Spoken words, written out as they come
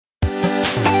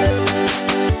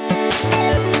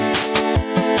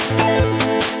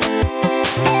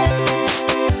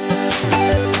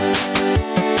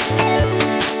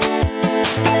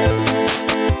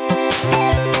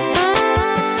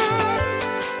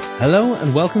Hello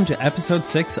and welcome to episode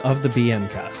 6 of the BN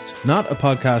Cast. Not a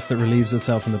podcast that relieves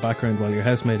itself in the background while your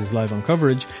housemate is live on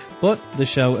coverage, but the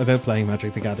show about playing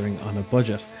Magic the Gathering on a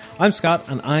budget. I'm Scott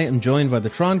and I am joined by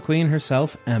the Tron Queen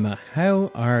herself, Emma.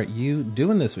 How are you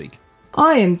doing this week?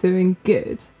 I am doing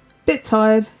good. Bit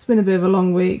tired. It's been a bit of a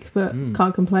long week, but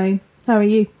can't complain. How are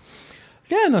you?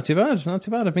 Yeah, not too bad. Not too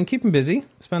bad. I've been keeping busy.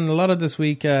 Spending a lot of this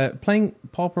week playing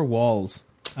Pauper Walls,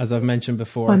 as I've mentioned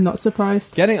before. I'm not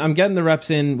surprised. I'm getting the reps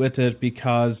in with it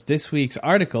because this week's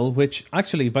article, which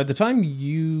actually by the time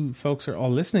you folks are all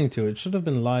listening to it, should have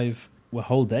been live a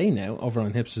whole day now over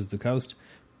on Hipsters of the Coast,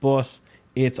 but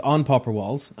it's on Pauper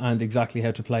Walls and exactly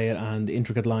how to play it and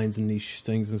intricate lines and niche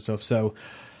things and stuff. So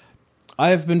I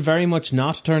have been very much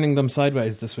not turning them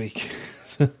sideways this week.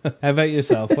 How about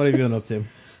yourself? What have you been up to?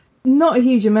 Not a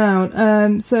huge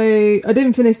amount. So I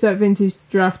didn't finish that vintage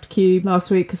draft cube last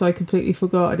week because I completely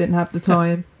forgot. I didn't have the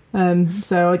time.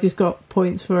 So I just got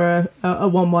points for a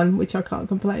 1-1, which I can't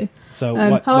complain. So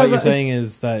what you're saying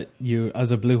is that you,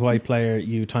 as a blue-white player,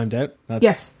 you timed out?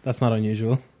 Yes. That's not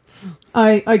unusual.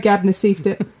 I Gab Nassifed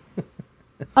it.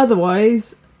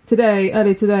 Otherwise,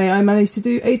 earlier today, I managed to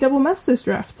do a double Masters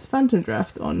draft, Phantom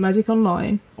draft on Magic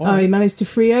Online. Oh. I managed to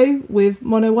Frio with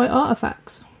mono white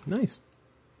artifacts. Nice.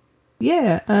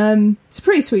 Yeah, it's a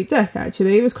pretty sweet deck,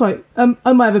 actually. It was quite...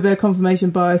 I might have a bit of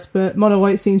confirmation bias, but mono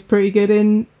white seems pretty good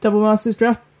in double Masters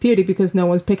draft, purely because no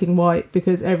one's picking white,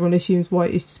 because everyone assumes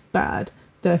white is just bad.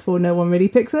 Therefore, no one really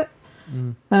picks it.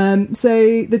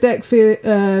 So the deck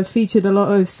featured a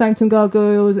lot of Sanctum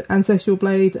Gargoyles, Ancestral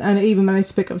Blades, and it even managed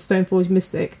to pick up Stoneforge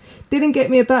Mystic. Didn't get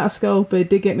me a Batterskull, but it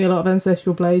did get me a lot of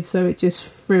Ancestral Blades, so it just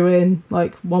threw in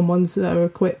like 1/1s that are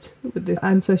equipped with this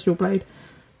Ancestral Blade.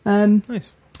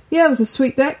 Nice. Yeah, it was a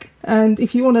sweet deck, and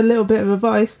if you want a little bit of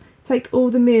advice, take all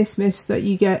the Mirror Smiths that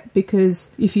you get, because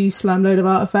if you slam load of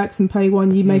artifacts and pay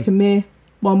one, you make a Mirror,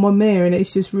 1/1 Mirror, and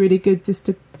it's just really good just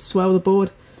to swell the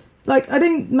board. Like, I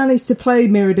didn't manage to play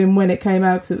Mirrodin when it came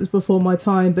out because it was before my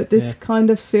time, but this kind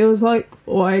of feels like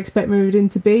what I expect Mirrodin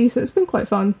to be, so it's been quite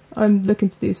fun. I'm looking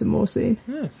to do some more soon.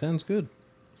 Yeah, sounds good.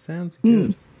 Sounds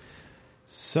good.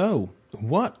 So,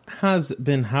 what has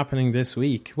been happening this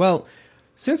week? Well,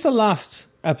 since the last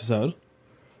episode,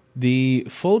 the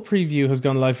full preview has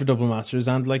gone live for Double Masters,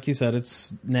 and like you said,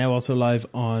 it's now also live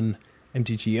on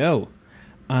MTGO.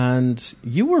 And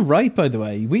you were right, by the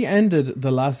way. We ended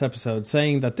the last episode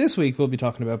saying that this week we'll be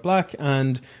talking about Black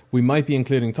and we might be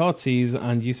including Thoughtseize,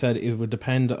 and you said it would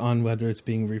depend on whether it's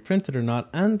being reprinted or not.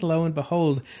 And lo and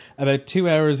behold, about 2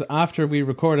 hours after we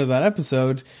recorded that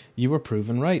episode, you were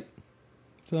proven right.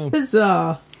 So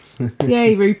bizarre.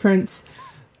 Yay, reprints.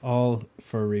 All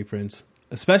for reprints.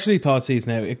 Especially Thoughtseize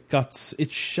now.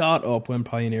 It shot up when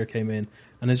Pioneer came in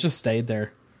and it's just stayed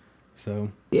there. So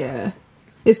yeah.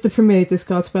 It's the premier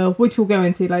discard spell, which we'll go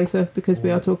into later because we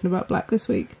are talking about Black this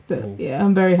week. But yeah,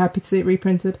 I'm very happy to see it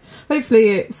reprinted. Hopefully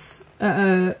it's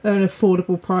at an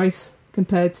affordable price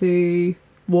compared to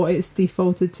what it's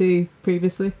defaulted to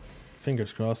previously.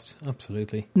 Fingers crossed,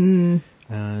 absolutely.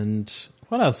 And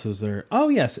what else is there? Oh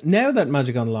yes, now that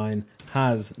Magic Online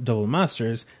has Double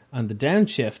Masters and the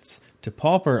downshifts to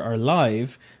Pauper are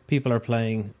live, people are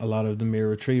playing a lot of the Mirror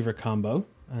Retriever combo.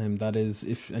 That is,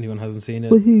 if anyone hasn't seen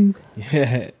it. Woohoo.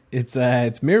 Yeah,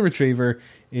 it's Mirror Retriever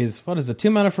is, what is it, 2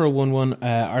 mana for a 1/1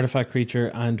 artifact creature,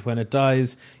 and when it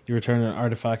dies, you return an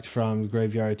artifact from the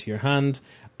graveyard to your hand.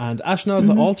 And Ashnod's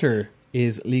Altar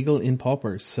is legal in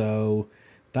Pauper, so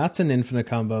that's an infinite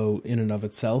combo in and of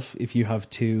itself if you have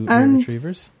 2 Mirror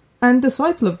Retrievers. And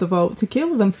Disciple of the Vault to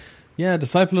kill them. Yeah,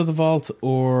 Disciple of the Vault,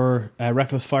 or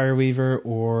Reckless Fireweaver,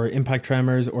 or Impact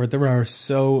Tremors, or there are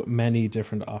so many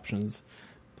different options.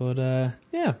 But,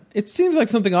 yeah, it seems like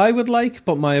something I would like,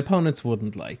 but my opponents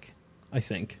wouldn't like, I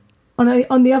think. On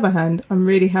the other hand, I'm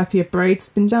really happy a Braid's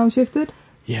been downshifted.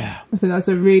 Yeah. I think that's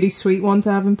a really sweet one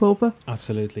to have in Pauper.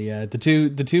 Absolutely, yeah. The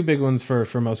two big ones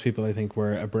for most people, I think,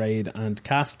 were a Braid and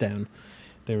Cast Down.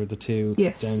 They were the two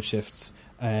downshifts.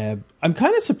 I'm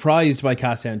kind of surprised by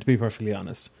Cast Down, to be perfectly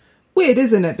honest. Weird,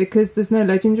 isn't it? Because there's no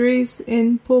legendaries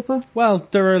in Pauper. Well,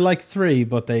 there are like 3,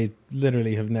 but they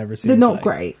literally have never seen They're not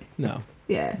great. No.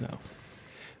 Yeah. No.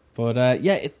 But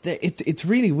yeah, it's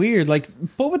really weird. Like,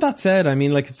 but with that said, I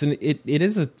mean, like it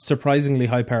is a surprisingly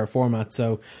high power format.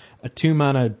 So a 2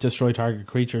 mana destroy target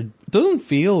creature doesn't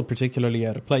feel particularly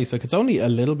out of place. Like, it's only a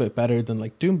little bit better than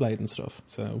like Doomblade and stuff.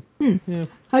 So yeah.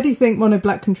 How do you think Mono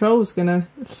Black Control is gonna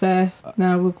fare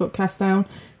now we've got Cast Down?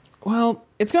 Well,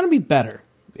 it's gonna be better.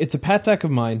 It's a pet deck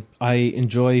of mine. I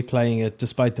enjoy playing it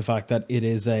despite the fact that it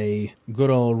is a good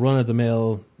old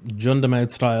run-of-the-mill,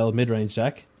 Jundam-out style mid-range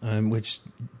deck, which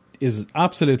is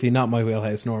absolutely not my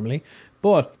wheelhouse normally.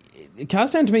 But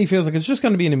Cast Down to me feels like it's just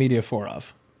going to be an immediate 4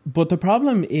 of. But the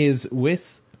problem is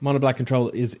with Mono Black Control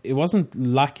is it wasn't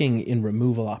lacking in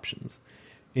removal options.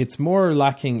 It's more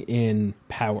lacking in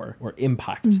power or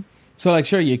impact. So, like,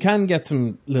 sure, you can get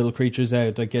some little creatures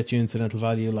out that get you incidental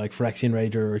value, like Phyrexian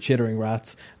Rager or Chittering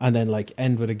Rats, and then, like,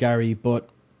 end with a Gary, but,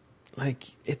 like,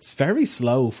 it's very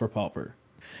slow for Pauper.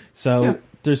 So,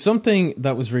 there's something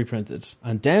that was reprinted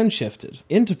and downshifted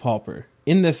into Pauper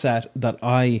in this set that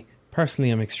I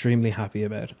personally am extremely happy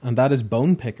about, and that is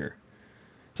Bone Picker.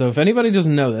 So if anybody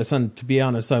doesn't know this, and to be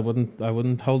honest, I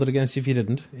wouldn't hold it against you if you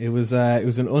didn't. It was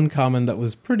an uncommon that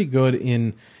was pretty good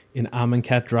in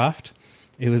Amonkhet draft.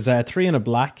 It was 3 and a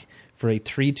black for a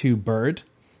 3/2 bird.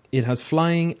 It has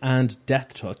flying and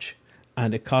death touch,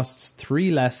 and it costs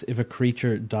 3 less if a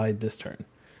creature died this turn.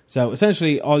 So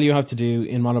essentially, all you have to do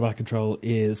in Mono Black Control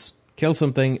is kill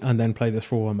something and then play this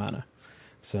for 1 mana.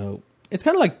 So it's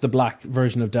kind of like the black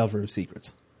version of Delver of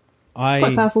Secrets.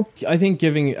 Quite powerful. I think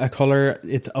giving a colour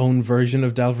its own version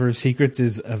of Delver of Secrets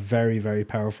is a very, very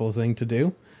powerful thing to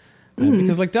do.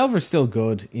 Because, like, Delver's still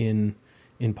good in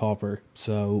Pauper.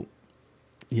 So,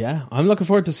 yeah, I'm looking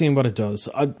forward to seeing what it does.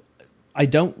 I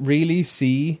don't really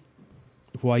see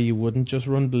why you wouldn't just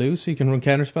run blue so you can run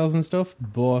counter spells and stuff,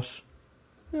 but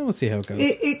we'll see how it goes.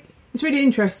 It's really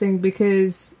interesting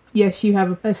because, yes, you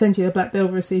have essentially a Black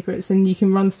Delver of Secrets, and you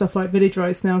can run stuff like Village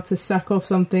Rites now to sack off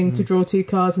something to draw 2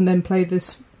 cards and then play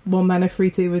this 1 mana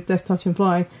 3/2 with Death Touch and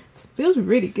Flying. It feels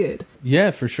really good.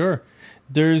 Yeah, for sure.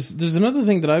 There's another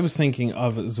thing that I was thinking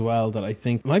of as well that I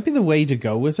think might be the way to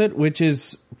go with it, which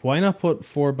is why not put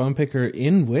 4 Bone Picker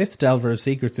in with Delver of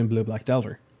Secrets in Blue-Black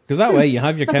Delver? Because that way you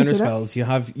have your counter spells, you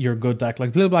have your good deck.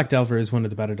 Like, Blue-Black Delver is one of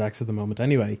the better decks at the moment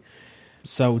anyway.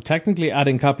 So technically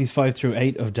adding copies 5 through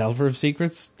 8 of Delver of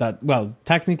Secrets,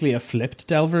 technically a flipped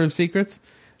Delver of Secrets,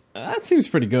 that seems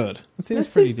pretty good. That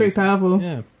seems pretty powerful.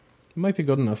 Yeah, it might be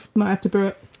good enough. Might have to brew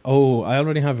it. Oh, I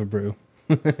already have a brew.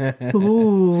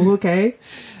 Ooh, okay.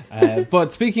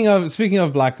 But speaking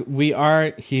of black, we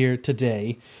are here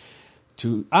today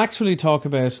to actually talk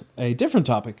about a different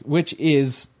topic, which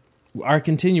is our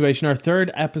continuation, our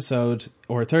third episode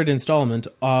or third installment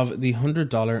of the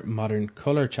 $100 Modern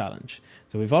Color Challenge.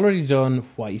 So we've already done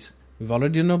white, we've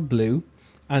already done blue,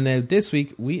 and now this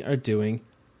week we are doing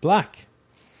black.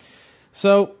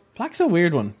 So black's a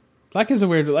weird one. Black is a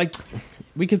weird, like,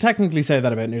 we can technically say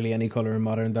that about nearly any color in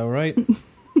Modern though, right?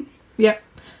 Yeah.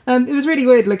 It was really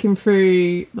weird looking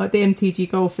through like the MTG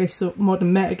Goldfish sort of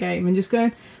Modern metagame and just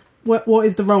going, what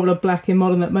is the role of black in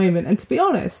Modern at the moment? And to be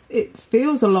honest, it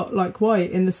feels a lot like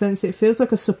white in the sense it feels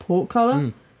like a support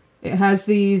colour. It has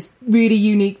these really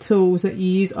unique tools that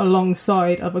you use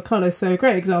alongside other colours. So a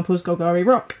great example is Golgari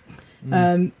Rock.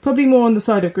 Probably more on the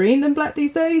side of green than black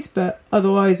these days, but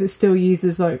otherwise it still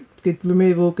uses like good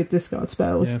removal, good discard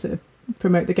spells to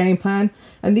promote the game plan.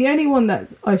 And the only one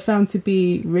that I found to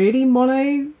be really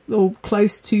mono or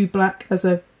close to black as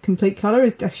a complete colour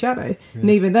is Death Shadow. And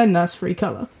even then that's free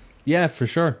colour. Yeah, for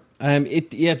sure.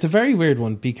 It's a very weird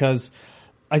one because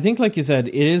I think, like you said,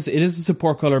 it is a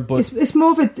support color, but it's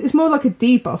more like a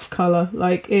debuff color.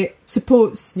 Like it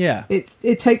supports. Yeah.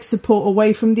 It takes support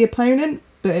away from the opponent,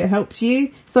 but it helps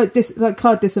you. It's like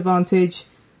card disadvantage,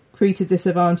 creature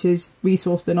disadvantage,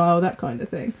 resource denial, that kind of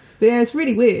thing. But yeah, it's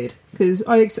really weird because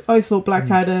I thought black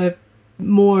had a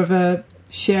more of a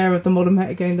share of the Modern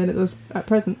metagame than it does at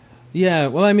present. Yeah,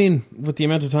 well, I mean, with the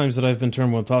amount of times that I've been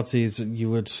Turn 1 Thoughtseize, you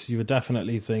would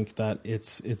definitely think that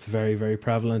it's very, very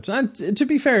prevalent. And to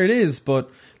be fair, it is.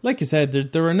 But like you said,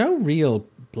 there are no real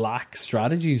black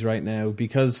strategies right now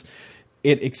because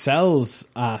it excels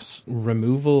at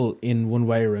removal in one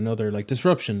way or another, like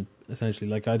disruption, essentially,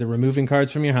 like either removing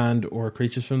cards from your hand or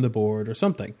creatures from the board or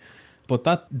something. But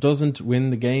that doesn't win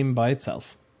the game by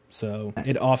itself. So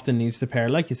it often needs to pair,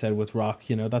 like you said, with rock.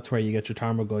 You know, that's where you get your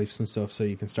Tarmogoyfs and stuff, so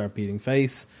you can start beating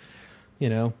face. You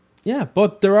know, yeah.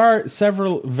 But there are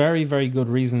several very, very good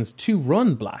reasons to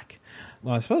run black.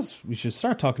 Well, I suppose we should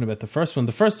start talking about the first one.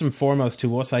 The first and foremost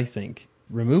to us, I think,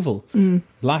 removal.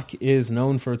 Black is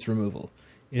known for its removal.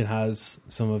 It has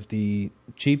some of the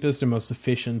cheapest and most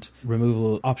efficient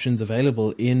removal options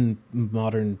available in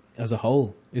Modern as a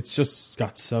whole. It's just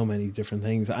got so many different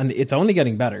things, and it's only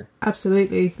getting better.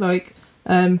 Absolutely. Like,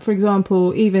 for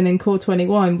example, even in Core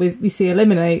 21, we see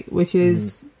Eliminate, which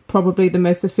is probably the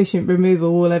most efficient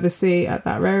removal we'll ever see at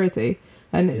that rarity.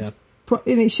 And and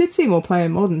it should see more play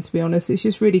in Modern, to be honest. It's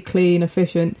just really clean,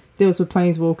 efficient, deals with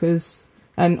Planeswalkers,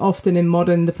 and often in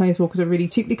Modern, the Planeswalkers are really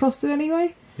cheaply costed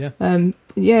anyway. Yeah.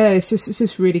 It's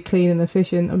just really clean and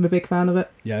efficient. I'm a big fan of it.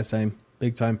 Yeah, same.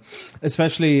 Big time.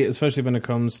 Especially when it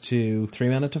comes to 3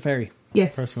 mana Teferi.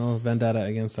 Yes. personal vendetta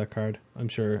against that card. I'm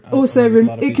sure. Also, along with a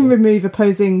lot of it can people. remove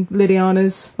opposing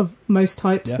Lilianas of most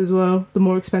types Yeah. as well, the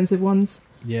more expensive ones.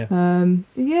 Yeah.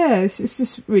 It's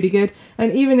just really good.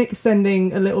 And even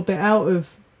extending a little bit out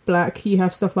of black, you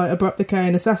have stuff like Abrupt Decay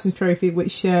and Assassin's Trophy,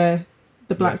 which share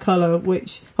the black Yes. colour,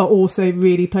 which are also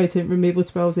really potent removal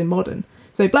spells in Modern.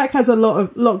 So black has a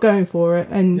lot going for it,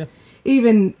 and Yeah.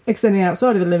 even extending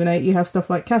outside of Eliminate, you have stuff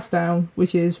like Cast Down,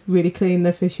 which is really clean and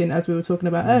efficient, as we were talking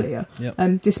about earlier.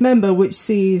 Yep. Dismember, which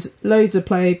sees loads of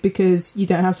play because you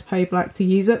don't have to pay black to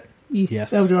use it.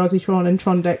 Yes. Eldrazi Tron and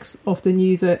Tron decks often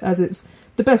use it as it's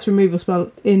the best removal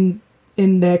spell in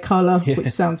their colour, Yeah.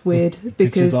 which sounds weird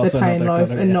because also they're not paying their life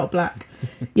colour, and yeah. not black.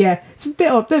 Yeah, it's a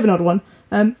bit of an odd one.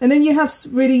 And then you have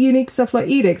really unique stuff like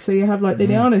Edict, so you have like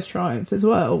Liliana's Triumph as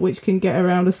well, which can get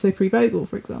around a Slippery Bogle,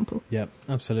 for example. Yeah,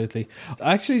 absolutely.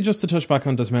 Actually, just to touch back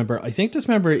on Dismember, I think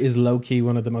Dismember is low-key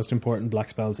one of the most important black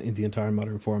spells in the entire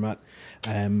Modern format.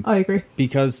 I agree.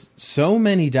 Because so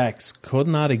many decks could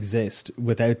not exist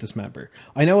without Dismember.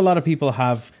 I know a lot of people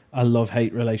have a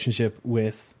love-hate relationship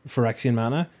with Phyrexian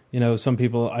Mana. You know, some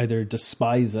people either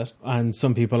despise it, and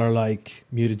some people are like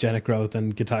Mutagenic Growth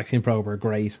and Gitaxian Probe are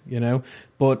great, you know?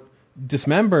 But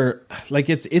Dismember, like,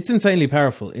 it's insanely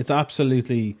powerful. It's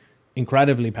absolutely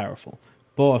incredibly powerful.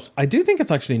 But I do think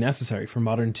it's actually necessary for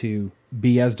Modern to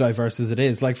be as diverse as it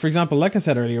is. Like, for example, like I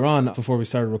said earlier on, before we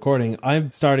started recording,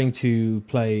 I'm starting to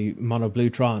play Mono Blue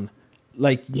Tron.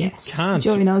 Like, Yes, you can't...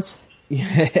 join us.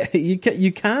 Yeah,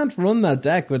 you can't run that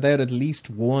deck without at least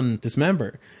one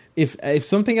Dismember. If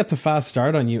something gets a fast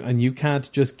start on you and you can't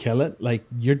just kill it, like,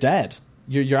 you're dead.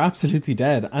 You're absolutely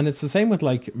dead. And it's the same with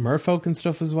like Merfolk and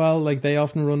stuff as well. Like, they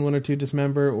often run 1 or 2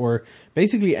 Dismember, or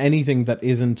basically anything that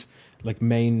isn't like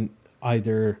main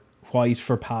either white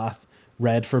for Path,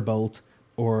 red for Bolt,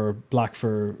 or black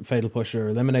for Fatal Push or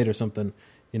Eliminate or something.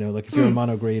 You know, like if you're a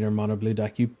mono green or mono blue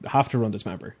deck, you have to run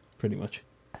Dismember pretty much.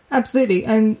 Absolutely.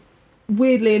 And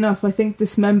weirdly enough, I think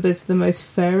Dismember's the most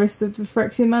fairest of the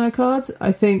Phyrexian mana cards.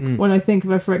 I think when I think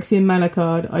of a Phyrexian mana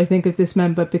card, I think of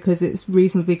Dismember because it's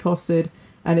reasonably costed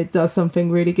and it does something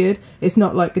really good. It's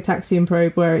not like Gitaxian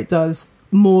Probe where it does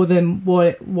more than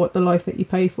what the life that you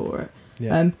pay for it.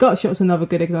 Yeah. Gutshot's another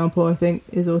good example, I think,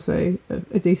 is also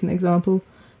a decent example.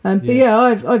 But yeah,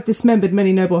 I've dismembered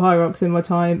many Noble Hierarchs in my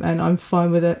time, and I'm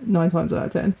fine with it 9 times out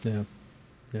of 10.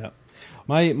 Yeah.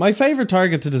 My favourite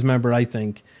target to Dismember, I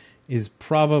think, is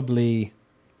probably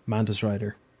Mantis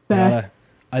Rider. I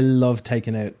love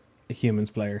taking out a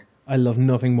Humans player. I love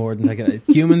nothing more than taking out.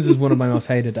 Humans is one of my most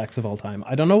hated decks of all time.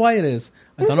 I don't know why it is.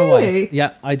 I don't know why.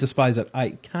 Yeah, I despise it. I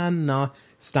cannot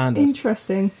stand it.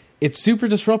 Interesting. It's super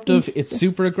disruptive. It's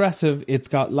super aggressive. It's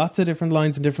got lots of different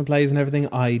lines and different plays and everything.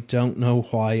 I don't know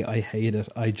why I hate it.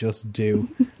 I just do.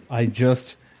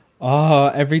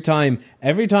 Every time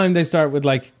they start with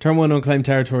like turn 1 unclaimed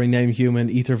territory, name human,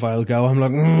 Ether Vial, go. I'm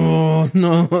like, oh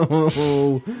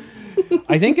no.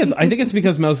 I think it's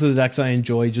because most of the decks I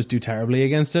enjoy just do terribly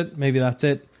against it. Maybe that's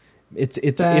it.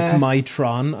 It's my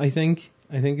Tron. I think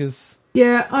is.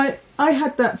 Yeah, I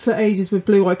had that for ages with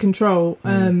Blue-White Control.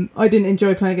 I didn't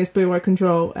enjoy playing against Blue-White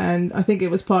Control, and I think it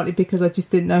was partly because I just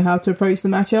didn't know how to approach the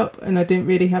matchup, and I didn't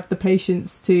really have the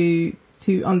patience to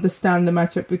understand the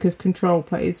matchup because Control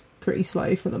plays pretty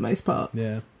slow for the most part.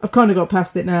 Yeah, I've kind of got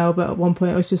past it now, but at one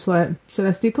point I was just like,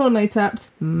 Celestial Coordinate tapped.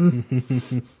 Do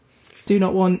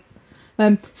not want.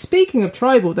 Speaking of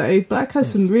tribal, though, Black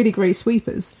has some really great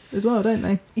sweepers as well, don't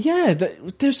they? Yeah,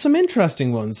 there's some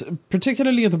interesting ones,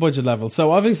 particularly at the budget level. So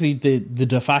obviously the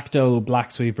de facto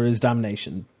Black sweeper is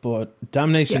Damnation, but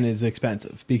Damnation is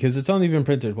expensive because it's only been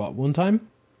printed, what, 1 time?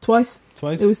 Twice.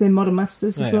 It was in Modern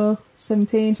Masters as well,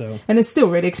 17. So, and it's still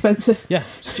really expensive. Yeah,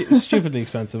 stupidly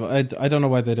expensive. I don't know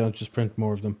why they don't just print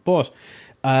more of them. But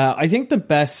I think the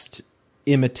best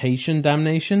imitation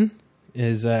Damnation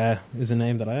is a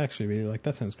name that I actually really like.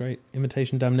 That sounds great.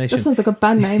 Imitation Damnation. That sounds like a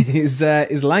band name. is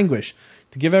Languish.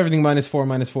 To give everything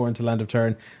 -4/-4 into Land of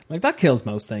Turn. Like, that kills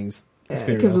most things. Yeah,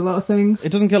 it kills a lot of things.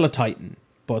 It doesn't kill a Titan,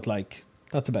 but like,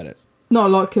 that's about it. Not a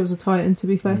lot kills a Titan, to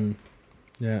be fair.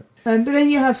 Yeah. But then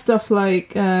you have stuff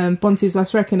like Bontu's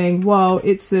Last Reckoning. While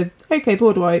it's a okay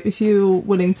board wipe, if you're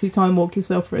willing to time walk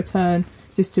yourself for a turn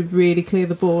just to really clear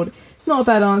the board, it's not a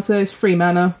bad answer. It's 3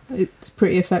 mana. It's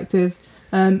pretty effective.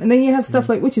 And then you have stuff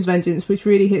like Witch's Vengeance, which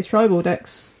really hits tribal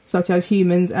decks, such as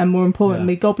humans and, more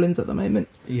importantly, goblins at the moment.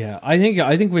 Yeah, I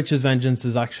think Witch's Vengeance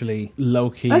is actually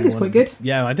low-key. I think it's quite good.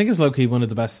 Yeah, I think it's low-key one of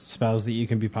the best spells that you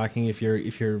can be packing if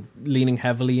you're leaning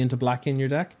heavily into black in your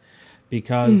deck.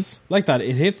 Because, like that,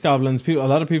 it hits goblins. A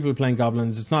lot of people are playing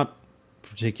goblins. It's not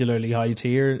particularly high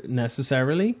tier,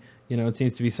 necessarily. It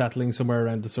seems to be settling somewhere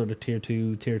around the sort of tier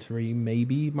 2, tier 3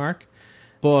 maybe mark.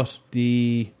 But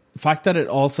the fact that it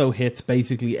also hits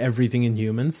basically everything in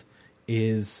humans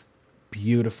is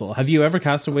beautiful. Have you ever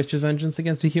cast a Witch's Vengeance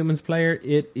against a humans player?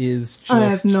 It is just... I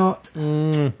have not.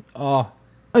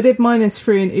 I did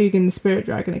 -3 in Ugin the Spirit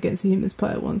Dragon against a humans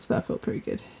player once. That felt pretty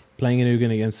good. Playing an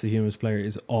Ugin against a humans player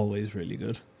is always really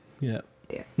good. Yeah.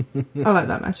 I like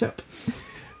that matchup.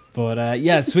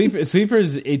 But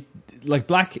sweepers,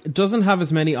 black doesn't have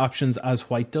as many options as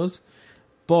white does,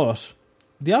 but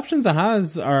the options it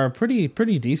has are pretty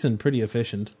decent, pretty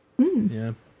efficient.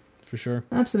 Yeah, for sure.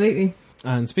 Absolutely.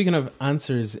 And speaking of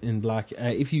answers in black,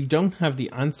 if you don't have the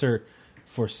answer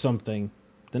for something,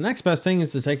 the next best thing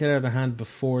is to take it out of their hand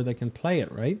before they can play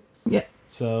it, right? Yeah.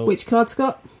 So which card,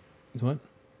 Scott? What?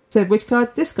 Said which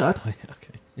card? Discard. Oh, yeah,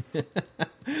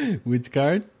 okay. Which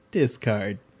card?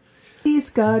 Discard.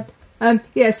 Discard.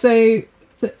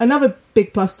 So another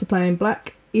big plus to playing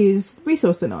black is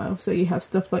resource denial. So you have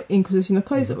stuff like Inquisition of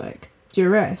Kozilek,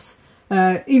 Duress,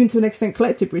 even to an extent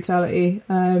Collective Brutality.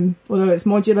 Although it's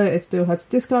modular, it still has a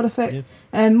discard effect. Yeah.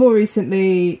 And more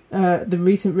recently, the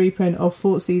recent reprint of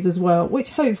Thoughtseize as well,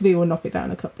 which hopefully will knock it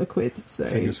down a couple of quid. So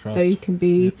they can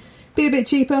be a bit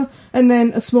cheaper. And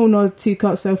then a small nod to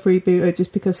Cartself Rebooter,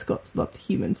 just because Scott's loved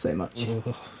humans so much.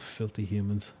 Oh, filthy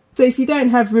humans. So if you don't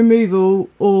have removal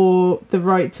or the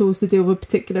right tools to deal with a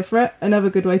particular threat, another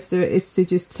good way to do it is to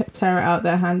just tear it out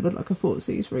their hand with like a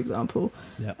Thoughtseize, for example.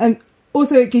 Yep. And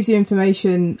also it gives you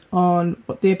information on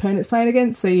what the opponent's playing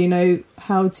against, so you know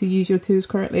how to use your tools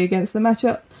correctly against the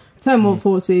matchup. Terminal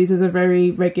Thoughtseize is a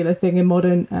very regular thing in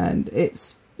Modern, and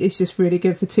it's just really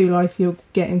good for 2 life. You're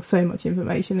getting so much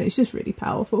information. It's just really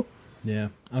powerful. Yeah,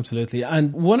 absolutely.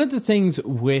 And one of the things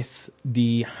with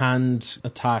the hand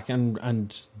attack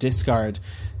and discard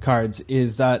cards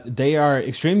is that they are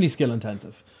extremely skill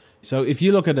intensive. So if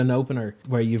you look at an opener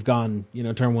where you've gone,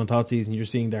 turn 1 Thoughtseize and you're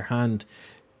seeing their hand,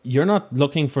 you're not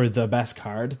looking for the best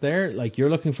card there. Like, you're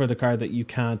looking for the card that you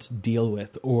can't deal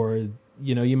with, or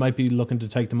you might be looking to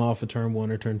take them off a turn 1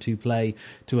 or turn 2 play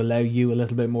to allow you a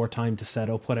little bit more time to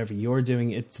set up whatever you're doing.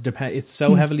 It's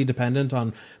so heavily dependent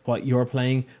on what you're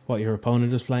playing, what your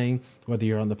opponent is playing, whether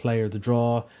you're on the play or the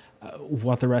draw,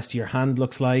 what the rest of your hand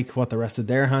looks like, what the rest of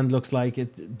their hand looks like.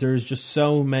 There's just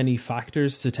so many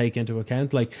factors to take into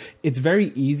account. Like, it's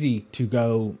very easy to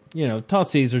go,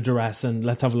 Thoughtseize or Duress, and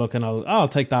let's have a look, and I'll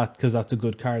take that because that's a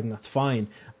good card and that's fine.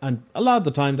 And a lot of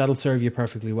the time that'll serve you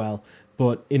perfectly well.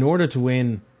 But in order to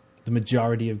win the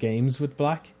majority of games with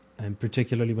black, and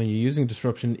particularly when you're using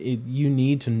disruption, you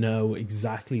need to know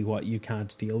exactly what you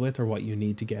can't deal with or what you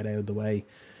need to get out of the way.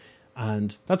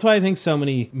 And that's why I think so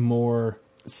many more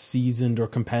seasoned or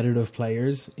competitive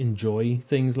players enjoy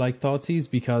things like Thoughtseize,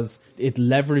 because it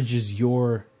leverages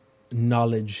your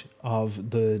knowledge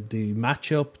of the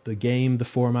matchup, the game, the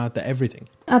format, the everything.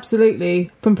 Absolutely.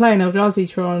 From playing Eldrazi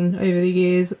Tron over the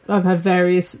years, I've had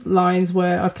various lines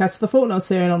where I've cast the Fortnite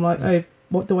here and I'm like, oh,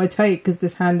 what do I take? Because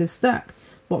this hand is stacked.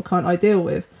 What can't I deal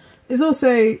with? There's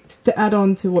also, to add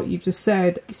on to what you've just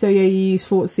said, so yeah, you use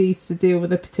Thoughtseize to deal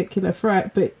with a particular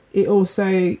threat, but it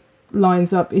also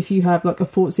lines up if you have like a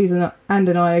Thoughtseize and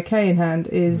an IOK in hand,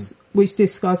 is which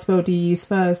discard spell do you use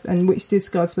first and which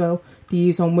discard spell do you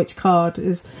use on which card.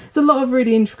 It's a lot of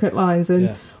really intricate lines,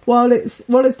 and while it's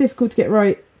difficult to get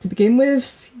right to begin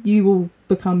with, you will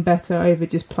become better over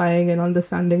just playing and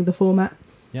understanding the format.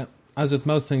 Yeah, as with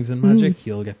most things in Magic,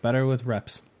 you'll get better with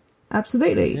reps.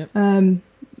 Absolutely. Yep.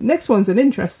 Next one's an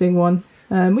interesting one,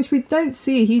 which we don't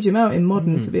see a huge amount in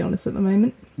Modern, to be honest, at the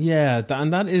moment. Yeah,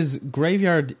 and that is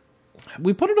Graveyard.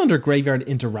 We put it under Graveyard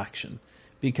Interaction,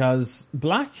 because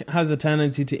black has a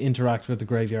tendency to interact with the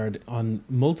graveyard on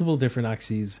multiple different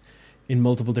axes in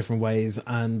multiple different ways,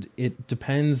 and it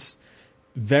depends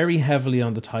very heavily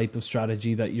on the type of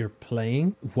strategy that you're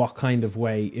playing, what kind of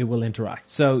way it will interact.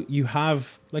 So you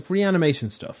have like reanimation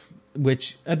stuff,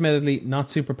 which admittedly not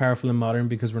super powerful in Modern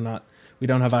because we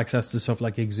don't have access to stuff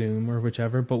like Exhume or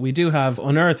whichever, but we do have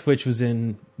Unearth, which was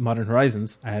in Modern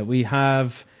Horizons. We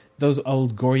have those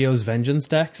old Goryo's Vengeance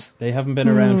decks. They haven't been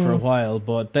around for a while,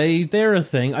 but they're a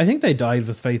thing. I think they died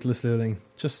with Faithless Looting.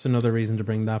 Just another reason to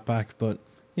bring that back, but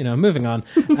moving on.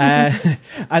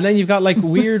 And then you've got like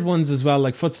weird ones as well,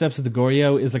 like Footsteps of the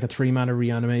Goryo is like a 3-mana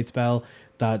reanimate spell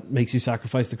that makes you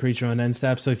sacrifice the creature on end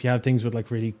step. So if you have things with like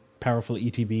really powerful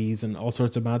ETBs and all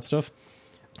sorts of mad stuff.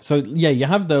 So yeah, you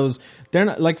have those. They're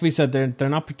not, like we said, they're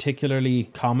not particularly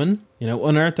common.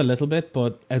 Unearth a little bit,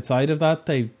 but outside of that,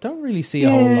 they don't really see a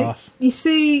whole lot. You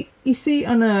see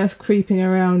Unearth creeping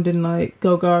around in like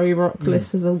Golgari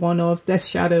Rockless as a one-of, Death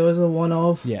Shadow as a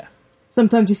one-of. Yeah.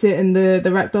 Sometimes you see it in the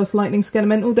Rakdos Lightning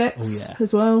Skelemental decks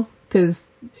as well.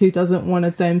 because who doesn't want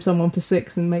to dome someone for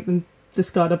 6 and make them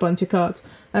discard a bunch of cards?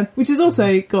 Which has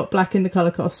also got black in the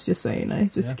colour cost, just so you know,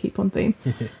 just to keep on theme.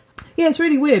 Yeah, it's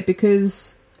really weird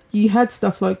because you had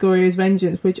stuff like Goryo's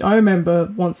Vengeance, which I remember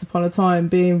once upon a time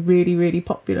being really, really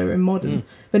popular in Modern.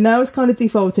 But now it's kind of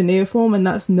defaulted to Neoform, and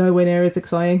that's nowhere near as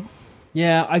exciting.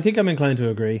 Yeah, I think I'm inclined to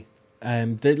agree.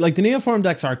 The Neoform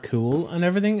decks are cool and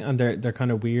everything, and they're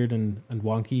kind of weird and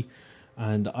wonky.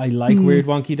 And I like weird,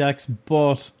 wonky decks,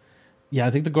 but yeah,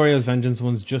 I think the Goryo's Vengeance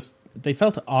ones they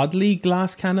felt oddly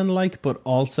Glass Cannon-like, but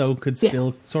also could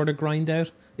still sort of grind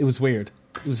out. It was weird.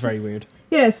 It was very weird.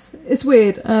 Yes, it's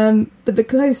weird. But the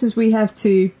closest we have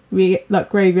to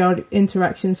graveyard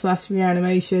interaction /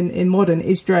 reanimation in Modern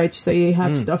is Dredge. So you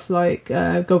have stuff like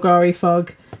Golgari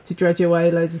Fug to dredge away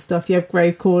loads of stuff. You have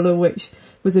Gravecaller, which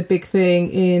was a big thing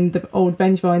in the old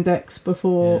Vengevine decks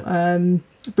before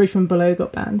Bridge from Below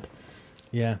got banned.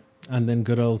 Yeah. And then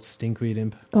good old Stinkweed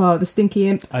Imp. Oh, the Stinky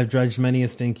Imp. I've dredged many a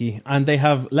Stinky, and they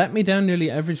have let me down nearly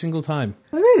every single time.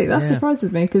 Oh, really? That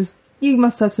surprises me, because you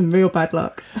must have some real bad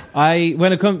luck.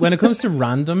 When it comes to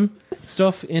random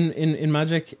stuff in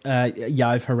Magic, I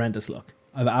have horrendous luck.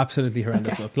 I have absolutely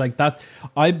horrendous luck. Like that,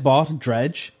 I bought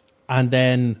Dredge and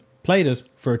then played it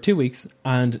for 2 weeks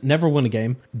and never won a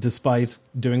game, despite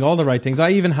doing all the right things. I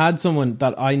even had someone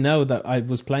that I know that I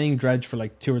was playing Dredge for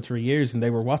like 2 or 3 years, and they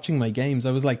were watching my games.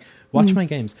 I was like, watch my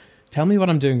games. Tell me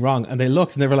what I'm doing wrong. And they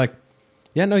looked and they were like,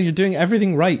 yeah, no, you're doing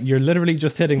everything right. You're literally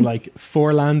just hitting like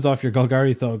 4 lands off your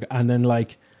Golgari Thug and then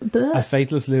like a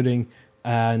Faithless Looting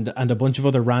and a bunch of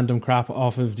other random crap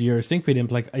off of your Stinkweed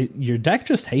Imp. Like, your deck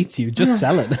just hates you. Just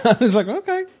sell it. I was like,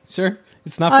 okay, sure.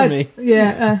 It's not for me.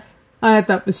 Yeah, I had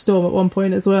that with Storm at one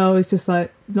point as well. It's just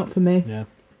like, not for me. Yeah.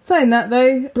 Saying that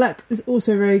though, black is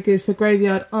also very good for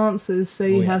graveyard answers. So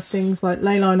you have things like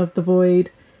Leyline of the Void,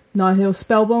 Nihil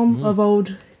Spellbomb of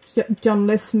old John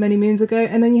List many moons ago,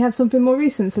 and then you have something more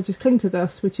recent such as Cling to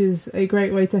Dust, which is a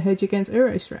great way to hedge against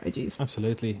Uro strategies.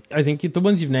 Absolutely. I think the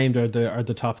ones you've named are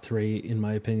the top 3 in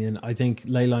my opinion. I think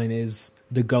Leyline is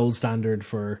the gold standard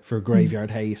for graveyard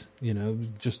hate. You know,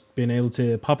 just being able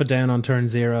to pop it down on turn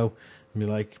 0 and be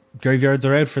like, graveyards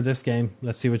are out for this game,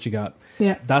 let's see what you got.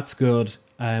 Yeah, that's good.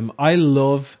 I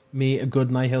love me a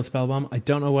good Nihil Spellbomb. I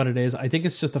don't know what it is. I think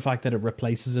it's just the fact that it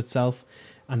replaces itself.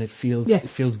 And it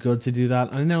feels good to do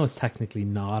that. I know it's technically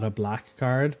not a black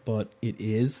card, but it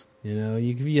is. You know,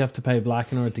 you have to pay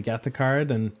black in order to get the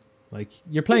card, and like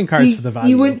you're playing cards for the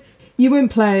value. You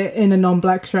wouldn't play it in a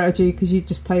non-black strategy because you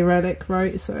just play Relic,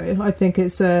 right? So I think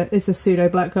it's a pseudo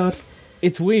black card.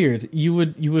 It's weird. You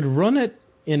would run it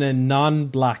in a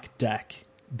non-black deck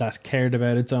that cared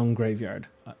about its own graveyard,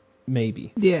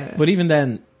 maybe. Yeah. But even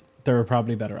then, there are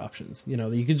probably better options. You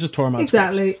know, you could just Tormod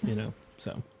exactly. Script, you know,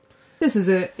 so. This is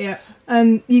it, yeah.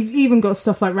 And you've even got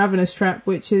stuff like Ravenous Trap,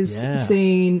 which has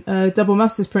seen Double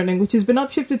Masters printing, which has been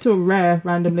upshifted to a rare,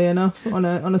 randomly enough, on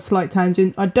a slight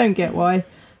tangent. I don't get why.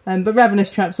 But Ravenous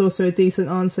Trap's also a decent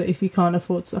answer if you can't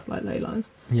afford stuff like Leylines.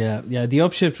 Yeah. The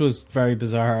upshift was very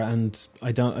bizarre, and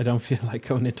I don't feel like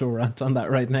going into a rant on that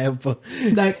right now, but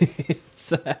no.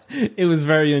 It was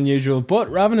very unusual.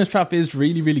 But Ravenous Trap is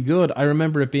really, really good. I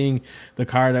remember it being the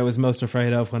card I was most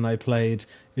afraid of when I played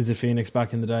Is It Phoenix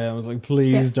back in the day. I was like,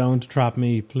 please don't trap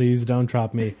me. Please don't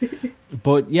trap me.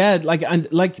 But yeah, like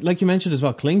you mentioned as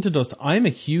well, Cling to Dust. I'm a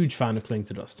huge fan of Cling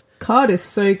to Dust. Card is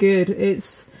so good.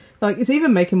 It's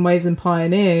even making waves in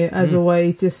Pioneer as a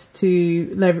way just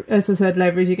to, as I said,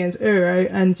 leverage against Uro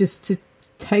and just to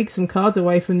take some cards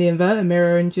away from the Inverter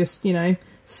Mirror and just, you know,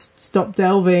 stop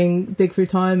delving, dig through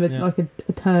time at like a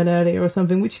turn earlier or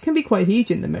something, which can be quite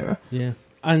huge in the mirror. Yeah.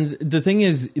 And the thing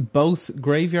is, both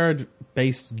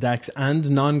graveyard-based decks and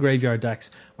non-graveyard decks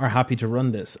are happy to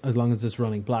run this as long as it's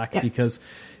running black, because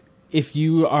if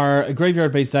you are a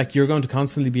graveyard-based deck, you're going to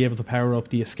constantly be able to power up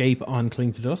the escape on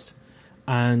Cling to Dust.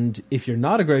 And if you're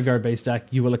not a graveyard-based deck,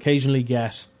 you will occasionally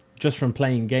get, just from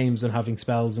playing games and having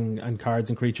spells and cards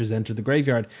and creatures enter the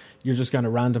graveyard, you're just going to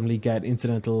randomly get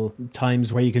incidental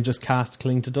times where you can just cast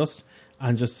Cling to Dust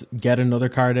and just get another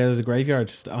card out of the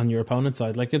graveyard on your opponent's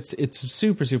side. Like, it's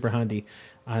super, super handy.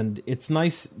 And it's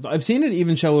nice. I've seen it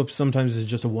even show up sometimes as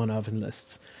just a one-of in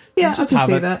lists. Yeah, I can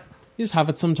see that. You just have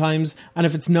it sometimes. And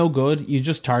if it's no good, you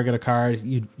just target a card,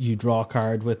 you draw a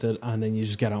card with it, and then you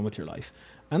just get on with your life.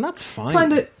 And that's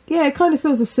fine. It kind of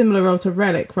feels a similar role to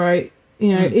Relic, right?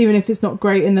 You know, even if it's not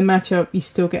great in the matchup, you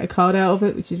still get a card out of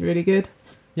it, which is really good.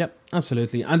 Yep,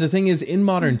 absolutely. And the thing is, in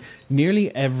Modern,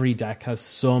 nearly every deck has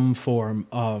some form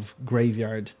of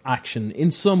graveyard action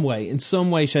in some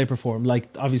way, shape or form. Like,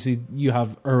 obviously, you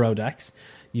have Uro decks,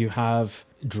 you have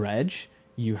Dredge,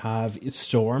 you have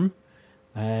Storm,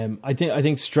 I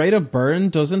think straight up burn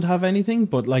doesn't have anything,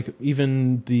 but like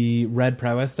even the red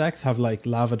prowess decks have like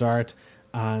Lava Dart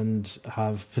and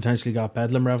have potentially got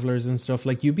Bedlam Revelers and stuff.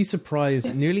 Like you'd be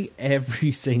surprised, nearly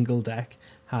every single deck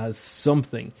has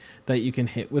something that you can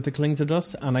hit with the Cling to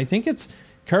Dust, and I think it's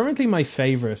currently my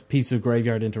favorite piece of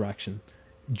graveyard interaction.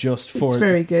 It's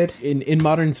very good in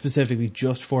Modern specifically,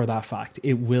 just for that fact.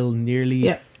 It will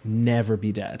nearly never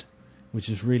be dead, which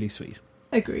is really sweet.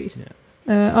 Agreed.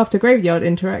 After graveyard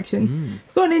interaction,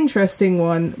 we've got an interesting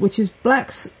one, which is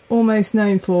Black's almost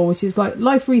known for, which is like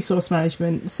life resource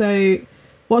management. So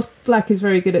what Black is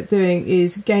very good at doing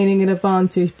is gaining an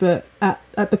advantage, but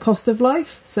at the cost of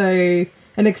life. So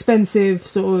an expensive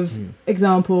sort of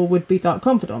example would be Dark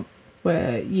Confidant,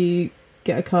 where you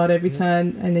get a card every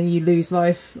turn and then you lose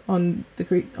life on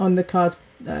the card's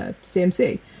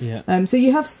CMC. So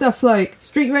you have stuff like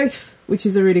Street Wraith, which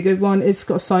is a really good one. It's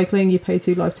got cycling, you pay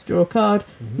 2 life to draw a card.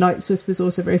 Night's Whisper is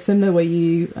also very similar, where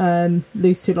you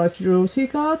lose 2 life to draw 2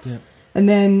 cards. And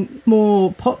then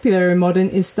more popular in Modern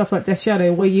is stuff like Death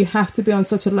Shadow, where you have to be on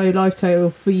such a low life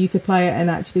total for you to play it and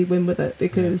actually win with it,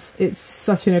 because it's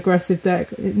such an aggressive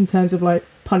deck in terms of like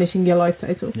punishing your life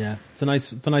total. Yeah, it's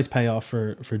a nice payoff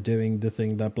for doing the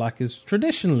thing that Black is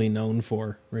traditionally known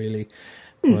for, really.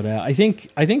 But I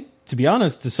think to be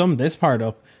honest, to sum this part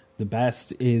up, the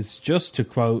best is just to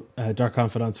quote Dark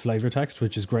Confidant's flavor text,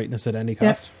 which is greatness at any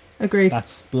cost. Yep. Agreed.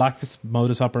 That's Black's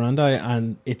modus operandi,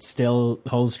 and it still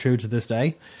holds true to this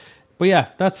day. But yeah,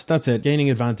 that's it. Gaining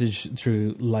advantage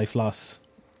through life loss.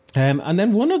 And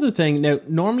then one other thing. Now,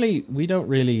 normally we don't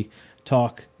really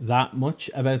talk that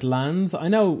much about lands. I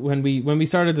know when we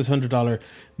started this $100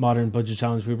 Modern budget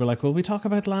challenge, we were like, well, we talk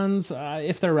about lands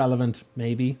if they're relevant,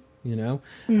 maybe. You know,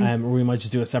 or we might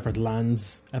just do a separate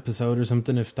lands episode or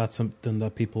something if that's something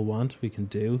that people want. We can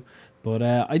do. But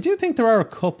I do think there are a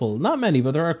couple, not many,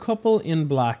 but there are a couple in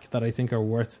Black that I think are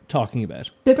worth talking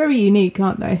about. They're very unique,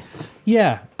 aren't they?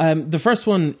 Yeah. The first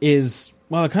one is,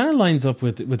 well, it kind of lines up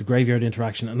with the graveyard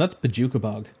interaction, and that's Bojuka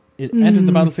Bog. It enters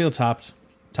the battlefield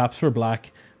taps for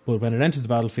Black, but when it enters the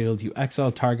battlefield, you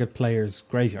exile target player's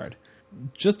graveyard.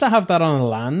 Just to have that on a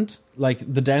land,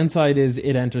 like the downside is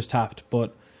it enters tapped,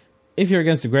 but if you're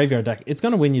against a graveyard deck, it's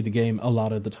going to win you the game a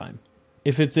lot of the time.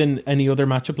 If it's in any other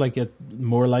matchup, like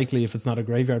more likely if it's not a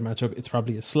graveyard matchup, it's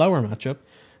probably a slower matchup.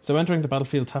 So entering the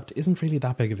battlefield tapped isn't really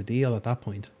that big of a deal at that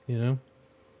point, you know?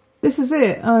 This is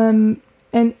it. And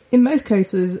in most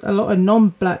cases, a lot of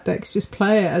non-black decks just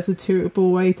play it as a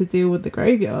suitable way to deal with the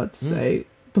graveyard. So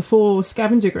before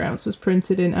Scavenger Grounds was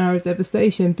printed in Hour of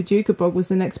Devastation, Bojuka Bog was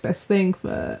the next best thing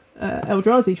for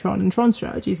Eldrazi Tron and Tron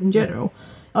strategies in general.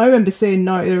 I remember seeing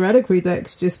Knight of the Reliquary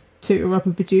decks just tutor up a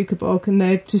Bojuka Bog, and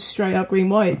they're just straight up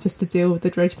green-white just to deal with the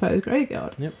Dredge player's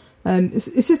graveyard.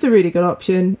 It's just a really good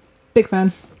option. Big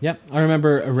fan. Yep, I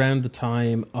remember around the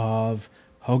time of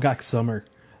Hogak Summer.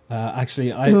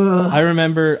 Actually, I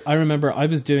remember I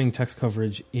was doing text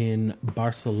coverage in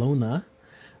Barcelona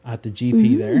at the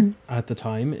GP there at the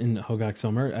time in Hogak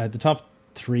Summer. The top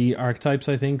 3 archetypes,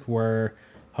 I think, were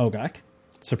Hogak.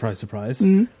 Surprise, surprise.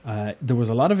 There was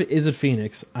a lot of Izzet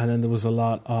Phoenix, and then there was a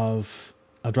lot of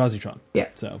Eldrazi Tron. Yeah.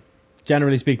 So,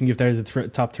 generally speaking, if they're the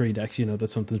top 3 decks, you know that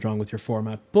something's wrong with your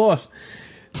format. But,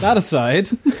 that aside,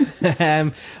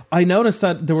 I noticed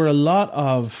that there were a lot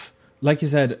of, like you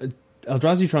said,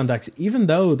 Eldrazi Tron decks, even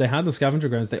though they had the Scavenger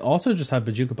Grounds, they also just had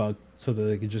Bojuka Bog, so that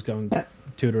they could just go and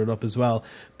tutor it up as well.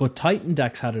 But Titan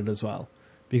decks had it as well.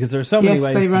 Because there are so many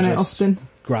ways they run to it just often.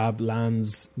 Grab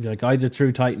lands, like either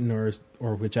through Titan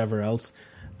or whichever else.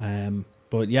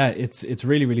 But yeah, it's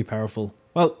really, really powerful.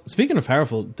 Well, speaking of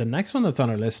powerful, the next one that's on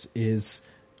our list is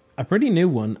a pretty new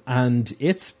one, and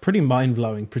it's pretty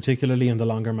mind-blowing, particularly in the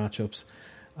longer matchups.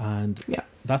 And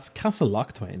that's Castle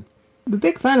Locthwain. I'm a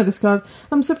big fan of this card.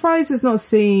 I'm surprised it's not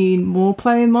seen more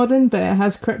play in Modern, but it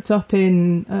has crept up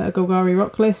in Golgari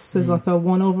Rock lists as like a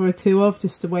 1 of or a 2 of,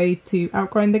 just a way to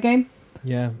outgrind the game.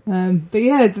 Yeah. But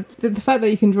yeah, the fact that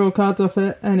you can draw cards off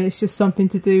it and it's just something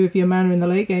to do with your mana in the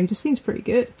late game just seems pretty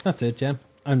good. That's it, yeah.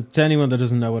 And to anyone that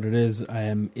doesn't know what it is,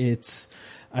 it's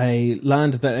a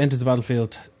land that enters the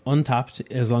battlefield untapped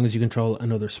as long as you control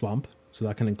another swamp. So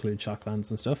that can include shocklands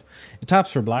and stuff. It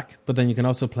taps for black, but then you can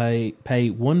also pay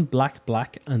 1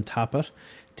 black and tap it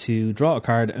to draw a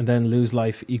card and then lose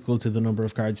life equal to the number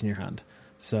of cards in your hand.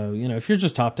 So, you know, if you're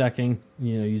just top decking,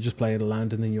 you know, you just play at a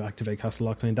land and then you activate Castle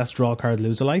Locthwain. That's draw a card,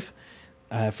 lose a life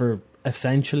for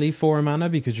essentially 4 mana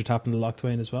because you're tapping the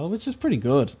Locthwain as well, which is pretty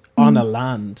good on a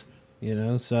land, you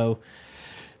know. So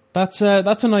That's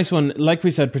a nice one. Like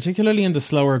we said, particularly in the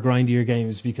slower, grindier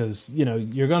games, because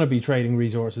you're going to be trading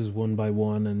resources one by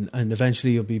one, and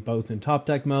eventually you'll be both in top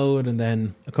deck mode, and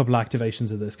then a couple activations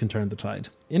of this can turn the tide.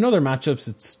 In other matchups,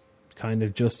 it's kind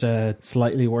of just a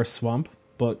slightly worse swamp,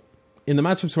 but in the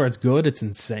matchups where it's good, it's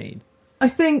insane. I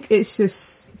think it's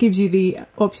just gives you the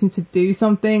option to do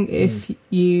something if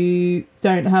you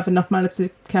don't have enough mana to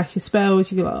cast your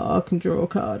spells. You go, I can draw a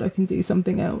card, I can do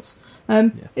something else.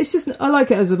 It's just, I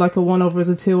like it as a 1-of or as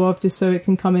a 2-of, just so it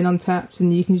can come in untapped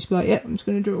and you can just be like, yeah, I'm just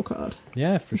going to draw a card.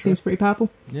 Yeah, for sure. Seems pretty powerful.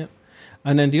 Yeah.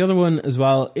 And then the other one as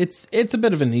well, it's a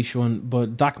bit of a niche one,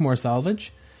 but Dakmor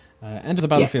Salvage enters the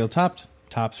battlefield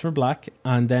taps for black,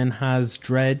 and then has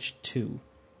Dredge 2.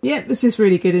 Yeah, this is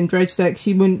really good in Dredge decks.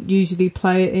 You wouldn't usually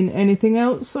play it in anything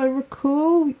else, I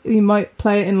recall. You might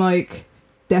play it in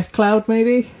Death Cloud,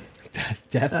 maybe.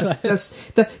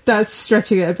 That's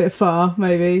stretching it a bit far,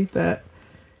 maybe, but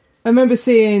I remember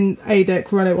seeing a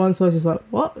deck run it once. I was just like,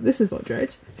 "What? This is not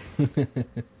Dredge."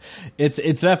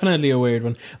 It's definitely a weird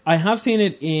one. I have seen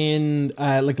it in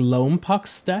Loam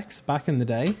Pox decks back in the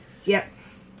day. Yeah,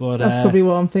 but that's probably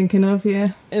what I'm thinking of. Yeah,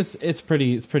 it's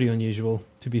pretty unusual,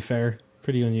 to be fair.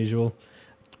 Pretty unusual.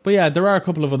 But yeah, there are a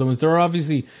couple of other ones. There are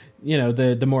obviously,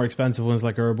 the more expensive ones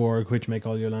like Urborg, which make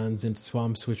all your lands into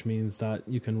swamps, which means that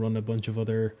you can run a bunch of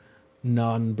other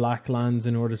non-black lands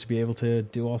in order to be able to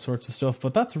do all sorts of stuff.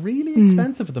 But that's really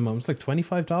expensive at the moment. It's like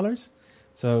 $25.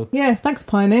 So yeah, thanks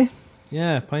Pioneer.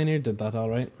 Yeah, Pioneer did that all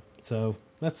right. So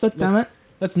let's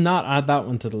not add that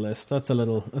one to the list. That's a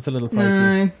little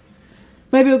pricey. No.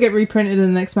 Maybe it'll get reprinted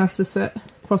in the next Master set.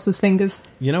 Cross his fingers.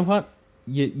 You know what?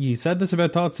 You said this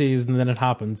about Thoughtseize and then it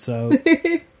happened, so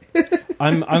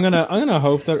I'm gonna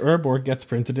hope that Urborg gets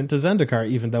printed into Zendikar,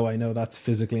 even though I know that's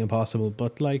physically impossible.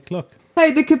 But look,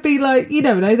 hey, there could be you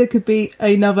never know. There could be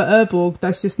another Urborg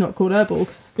that's just not called Urborg.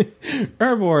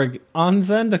 Urborg on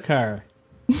Zendikar.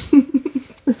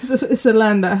 It's a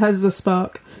land that has a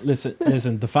spark.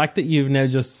 Listen. The fact that you've now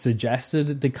just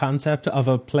suggested the concept of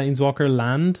a Planeswalker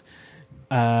land,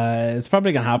 it's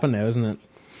probably gonna happen now, isn't it?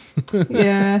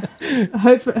 Yeah,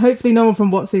 hopefully no one from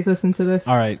WotC's listened to this.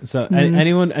 All right, so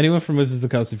anyone from Wizards of the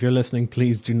Coast, if you're listening,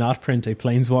 please do not print a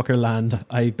Planeswalker land.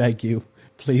 I beg you,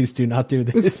 please do not do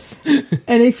this.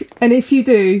 and if you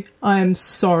do, I am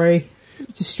sorry.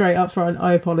 Just straight up front,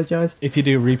 I apologise. If you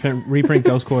do, reprint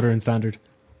Ghost Quarter in Standard.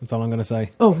 That's all I'm going to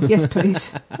say. Oh yes,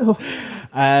 please. Oh.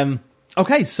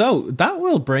 Okay, so that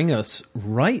will bring us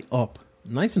right up,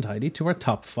 nice and tidy, to our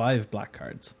top 5 black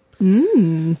cards.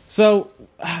 So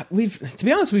to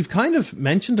be honest, we've kind of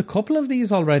mentioned a couple of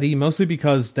these already, mostly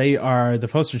because they are the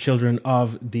poster children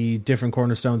of the different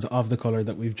cornerstones of the colour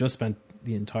that we've just spent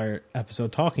the entire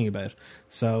episode talking about.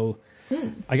 So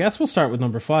I guess we'll start with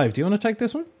number 5. Do you want to take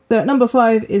this one? So number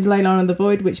 5 is Leyline of the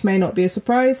Void, which may not be a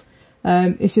surprise.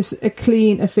 It's just a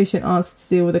clean, efficient answer to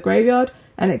deal with a graveyard.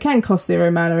 And it can cost 0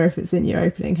 mana if it's in your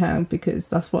opening hand, because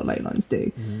that's what ley lines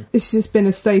do. It's just been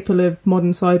a staple of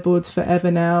modern sideboards forever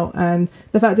now, and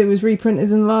the fact it was reprinted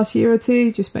in the last year or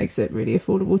two just makes it really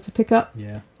affordable to pick up.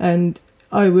 Yeah. And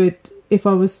I would, if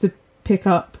I was to pick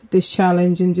up this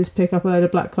challenge and just pick up a load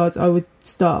of black cards, I would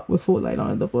start with Fort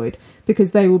Leyline of the Void,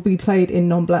 because they will be played in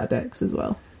non-black decks as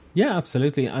well. Yeah,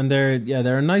 absolutely, and they're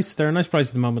a nice price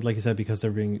at the moment, like you said, because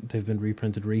they've been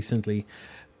reprinted recently.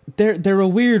 They're a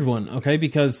weird one, okay?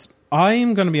 Because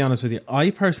I'm going to be honest with you, I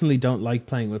personally don't like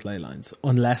playing with ley lines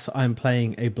unless I'm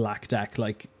playing a black deck.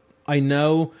 I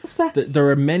know that there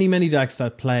are many decks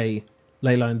that play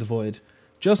Leyline the Void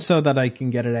just so that I can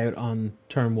get it out on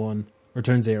turn 1 or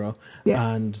turn 0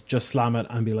 and just slam it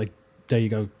and be like, there you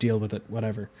go, deal with it,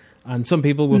 whatever. And some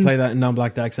people will play that in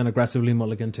non-black decks and aggressively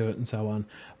mulligan to it and so on.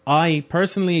 I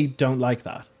personally don't like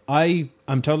that.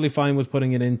 I'm totally fine with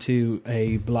putting it into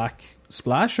a black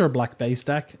splash or black base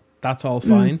deck. That's all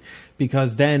fine,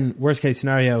 because then, worst case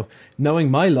scenario,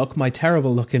 knowing my luck, my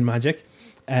terrible luck in Magic,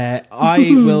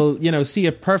 I will, see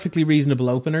a perfectly reasonable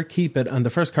opener, keep it, and the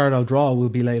first card I'll draw will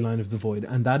be Leyline of the Void,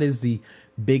 and that is the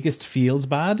biggest feels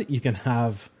bad you can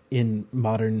have in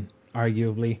Modern,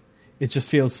 arguably. It just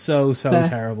feels so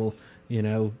terrible,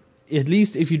 At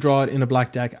least if you draw it in a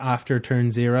black deck after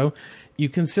turn 0, you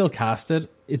can still cast it.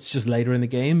 It's just later in the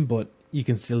game, but you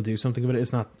can still do something with it.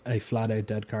 It's not a flat-out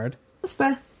dead card. That's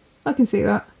fair. I can see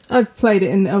that. I've played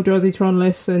it in Eldrazi Tron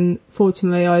lists, and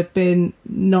fortunately I've been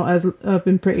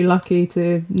pretty lucky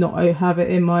to not have it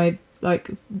in my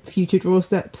future draw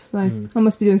steps. So I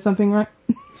must be doing something right.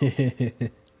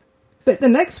 But the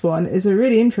next one is a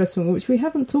really interesting one, which we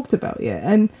haven't talked about yet.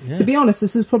 And to be honest,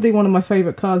 this is probably one of my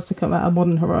favourite cards to come out of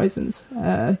Modern Horizons.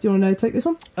 Do you want to take this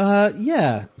one?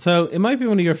 Yeah. So it might be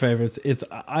one of your favourites.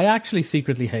 I actually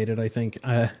secretly hate it, I think,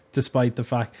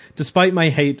 despite my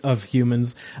hate of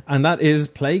humans, and that is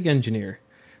Plague Engineer.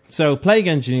 So Plague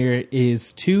Engineer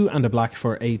is 2 and a black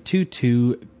for a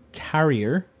 2/2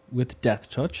 carrier with Death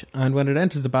Touch, and when it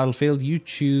enters the battlefield, you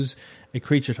choose a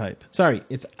creature type. Sorry,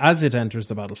 it's as it enters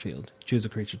the battlefield, choose a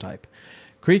creature type.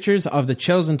 Creatures of the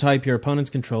chosen type your opponents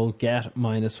control get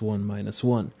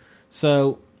 -1/-1.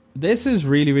 So this is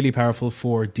really, really powerful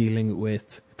for dealing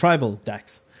with tribal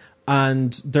decks.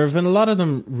 And there have been a lot of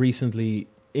them recently,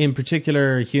 in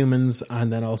particular humans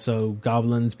and then also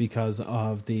goblins because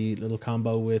of the little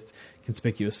combo with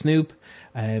Conspicuous Snoop.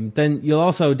 Then you'll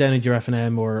also, down at your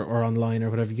FNM or online or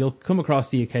whatever, you'll come across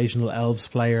the occasional elves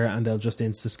player and they'll just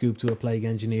insta-scoop to a Plague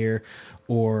Engineer,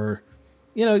 or,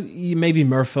 maybe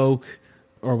Merfolk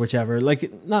or whichever.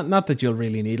 Like, not that you'll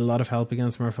really need a lot of help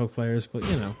against Merfolk players, but,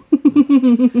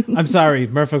 I'm sorry,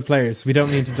 Merfolk players, we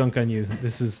don't need to dunk on you.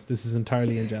 This is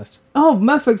entirely in jest. Oh,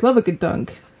 Merfolks love a good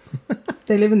dunk.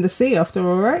 They live in the sea after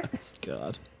all, right?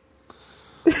 God.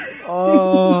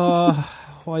 Oh,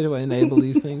 why do I enable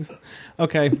these things?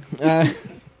 Okay.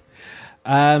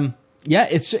 Yeah,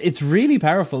 it's really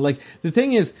powerful. Like the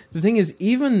thing is,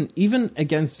 even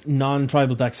against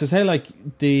non-tribal decks. So say like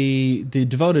the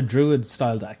devoted druid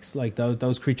style decks, like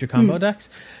those creature combo decks.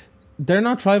 They're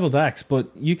not tribal decks, but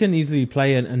you can easily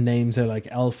play it and name, say, like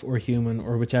elf or human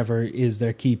or whichever is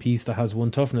their key piece that has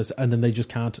 1 toughness, and then they just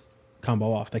can't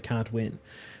combo off. They can't win,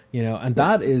 and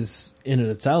that is in it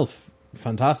itself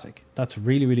fantastic. That's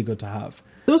really, really good to have.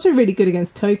 It's also really good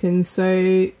against tokens.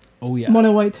 So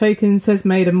Mono White Tokens has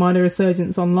made a minor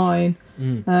resurgence online,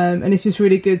 and it's just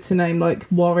really good to name like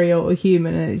warrior or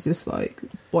human, and it's just like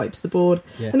wipes the board.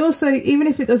 And also, even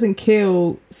if it doesn't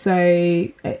kill,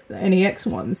 say, any X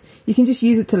ones, you can just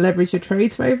use it to leverage your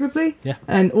trades favourably.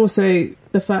 And also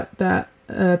the fact that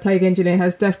Plague Engineer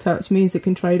has Death Touch means it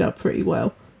can trade up pretty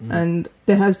well. And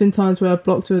there has been times where I've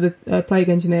blocked with a Plague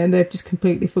Engineer and they've just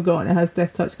completely forgotten it has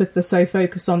Death Touch because they're so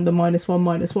focused on the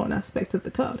 -1/-1 aspect of the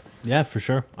card. Yeah, for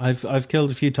sure. I've killed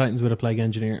a few Titans with a Plague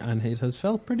Engineer and it has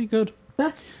felt pretty good.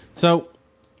 So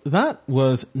that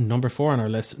was number 4 on our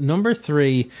list. Number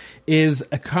 3 is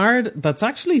a card that's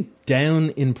actually down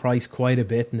in price quite a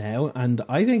bit now, and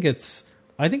I think it's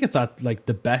at like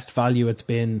the best value it's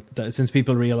been since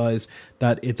people realised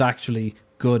that it's actually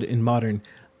good in Modern.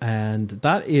 And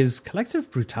that is Collective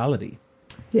Brutality.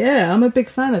 Yeah, I'm a big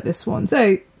fan of this one.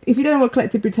 So, if you don't know what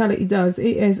Collective Brutality does,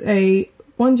 it is a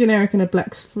 1 generic and a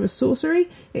black for a sorcery.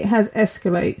 It has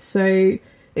Escalate, so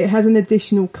it has an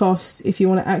additional cost if you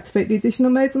want to activate the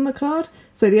additional modes on the card.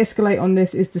 So the Escalate on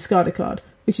this is discard a card,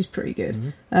 which is pretty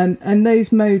good. And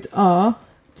those modes are: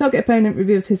 target opponent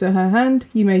reveals his or her hand.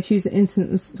 You may choose an instant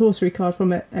and sorcery card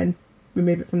from it and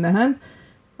remove it from their hand.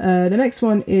 The next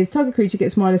one is target creature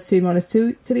gets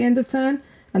 -2/-2 to the end of turn.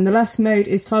 And the last mode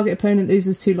is target opponent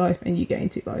loses 2 life and you gain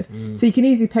 2 life. So you can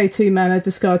easily pay 2 mana,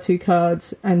 discard 2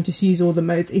 cards, and just use all the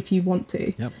modes if you want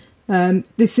to.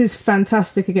 This is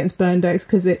fantastic against burn decks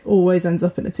because it always ends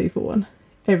up in a 2-for-1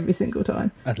 every single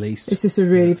time. At least. It's just a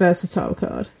really versatile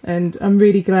card. And I'm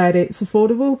really glad it's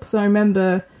affordable because I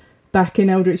remember back in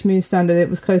Eldritch Moon Standard it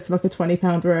was close to like a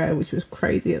 £20 rare, which was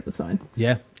crazy at the time.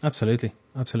 Yeah, absolutely.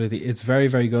 It's very,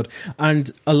 very good.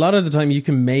 And a lot of the time you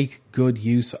can make good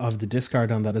use of the discard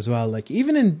on that as well. Like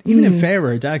even in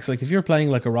fairer decks, like if you're playing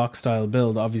like a rock style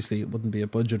build, obviously it wouldn't be a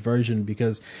budget version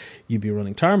because you'd be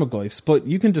running Tarmogoyfs, but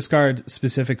you can discard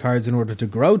specific cards in order to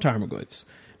grow Tarmogoyfs,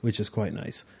 which is quite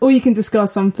nice. Or you can discard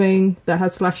something that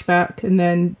has flashback and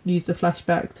then use the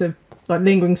flashback to, like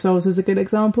Lingering Souls is a good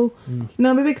example. Now,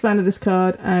 I'm a big fan of this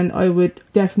card and I would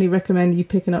definitely recommend you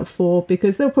picking up 4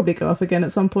 because they'll probably go off again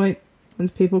at some point once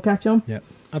people catch on. Yeah,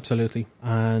 absolutely.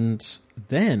 And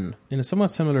then, in a somewhat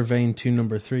similar vein to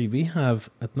number 3, we have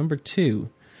at number 2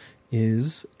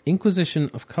 is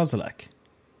Inquisition of Kozilek.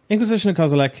 Inquisition of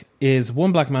Kozilek is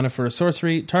 1 black mana for a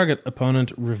sorcery. Target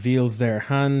opponent reveals their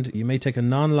hand. You may take a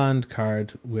non-land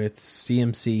card with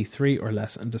CMC 3 or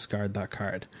less and discard that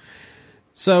card.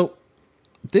 So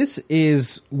this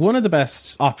is one of the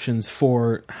best options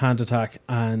for hand attack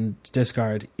and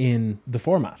discard in the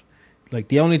format. Like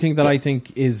the only thing that I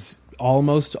think is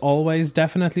almost always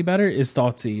definitely better is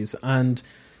Thoughtseize. And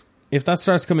if that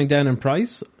starts coming down in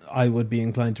price, I would be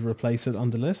inclined to replace it on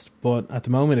the list. But at the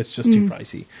moment, it's just too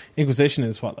pricey. Inquisition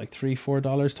is what, like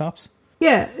 $3-4 tops?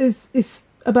 Yeah, it's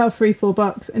about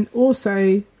 $3-4. And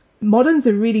also, Modern's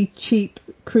a really cheap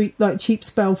cheap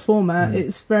spell format.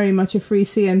 It's very much a free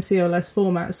CMC/LS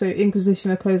format. So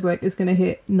Inquisition of Kozilek is going to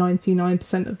hit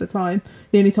 99% of the time.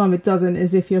 The only time it doesn't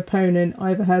is if your opponent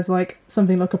either has like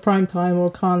something like a Prime Time or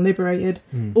a Khan Liberated,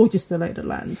 or just a load of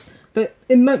lands. But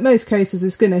in most cases,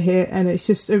 it's going to hit, and it's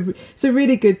just it's a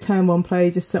really good turn one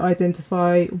play just to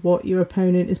identify what your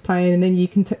opponent is playing, and then you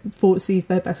can seize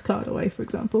their best card away, for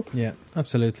example. Yeah,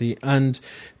 absolutely. And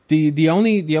the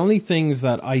only things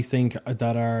that I think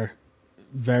that are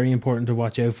very important to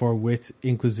watch out for with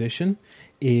Inquisition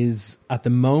is, at the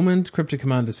moment, Cryptic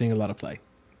Command is seeing a lot of play.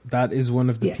 That is one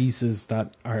of the pieces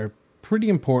that are pretty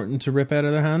important to rip out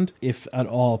of their hand, if at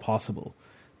all possible.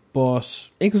 But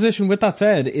Inquisition, with that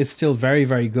said, is still very,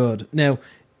 very good. Now,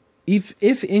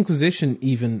 if Inquisition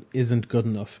even isn't good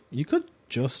enough, you could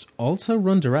just also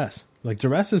run Duress. Like,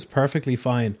 Duress is perfectly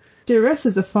fine. Duress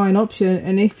is a fine option,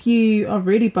 and if you are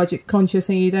really budget conscious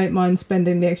and you don't mind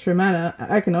spending the extra mana,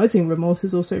 Agonizing Remorse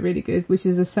is also really good, which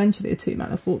is essentially a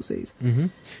 2-mana Thoughtseize. Mm-hmm.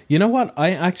 You know what?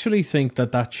 I actually think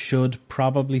that should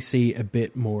probably see a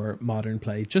bit more modern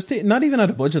play. Not even at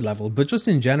a budget level, but just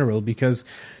in general, because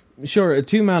sure, a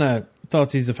 2-mana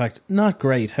Thoughtseize effect, not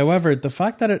great. However, the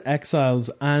fact that it exiles,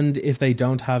 and if they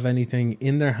don't have anything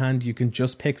in their hand, you can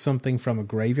just pick something from a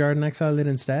graveyard and exile it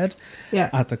instead,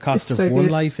 at the cost of 1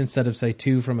 life instead of, say,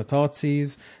 2 from a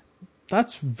Thoughtseize.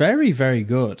 That's very, very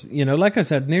good. You know, like I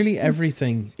said, nearly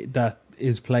everything that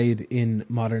is played in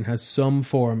Modern has some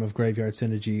form of graveyard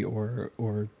synergy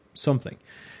or something.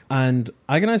 And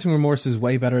Agonizing Remorse is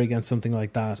way better against something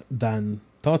like that than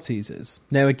Thoughtseize is.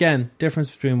 Now, again,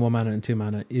 difference between 1 mana and 2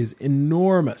 mana is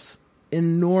enormous.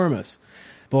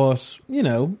 But, you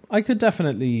know, I could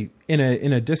definitely, in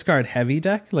a discard heavy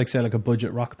deck, like say like a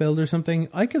budget rock build or something,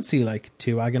 I could see like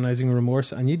 2 Agonizing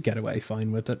Remorse and you'd get away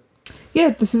fine with it. Yeah,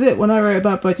 this is it. When I wrote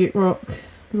about budget rock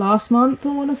last month,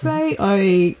 I want to say,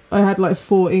 I had like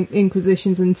 4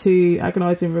 Inquisitions and 2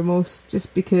 Agonizing Remorse,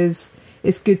 just because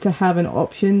it's good to have an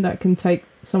option that can take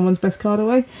someone's best card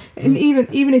away. And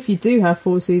even if you do have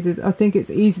 4 seasons, I think it's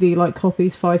easily like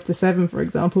copies 5 to 7, for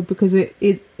example, because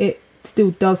it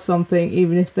still does something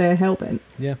even if they're hellbent.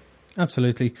 Yeah,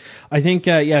 absolutely. I think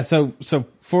so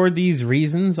for these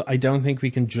reasons, I don't think we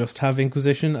can just have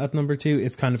Inquisition at number 2.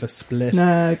 It's kind of a split. No,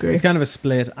 I agree. It's kind of a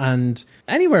split, and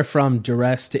anywhere from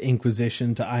Duress to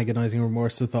Inquisition to Agonizing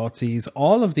Remorse to Thoughtseize,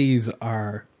 all of these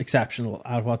are exceptional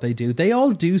at what they do. They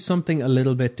all do something a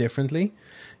little bit differently.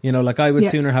 You know, like I would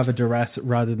sooner have a Duress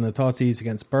rather than a Thoughtseize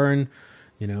against Burn,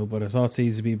 you know, but a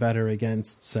Thoughtseize would be better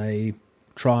against, say,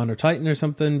 Tron or Titan or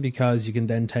something, because you can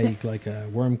then take like a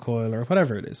Worm Coil or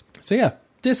whatever it is. So yeah,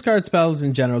 discard spells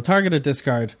in general, targeted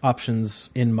discard options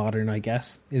in Modern, I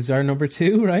guess, is our number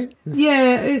 2, right?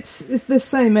 Yeah, it's there's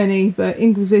so many, but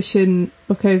Inquisition,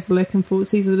 Kozilek and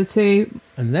Thoughtseize are the 2.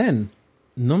 And then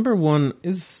number 1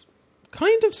 is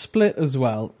kind of split as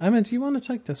well. Emma, do you want to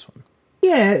take this one?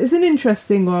 Yeah, it's an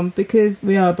interesting one because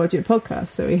we are a budget podcast,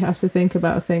 so we have to think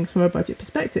about things from a budget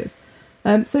perspective.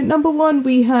 So number 1,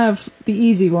 we have the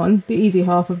easy one. The easy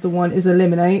half of the one is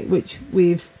Eliminate, which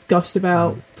we've gushed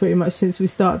about pretty much since we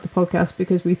started the podcast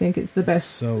because we think it's the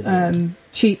best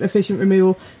cheap, efficient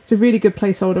removal. It's a really good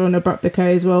placeholder on Abrupt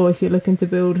Decay as well if you're looking to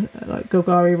build like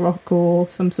Golgari Rock or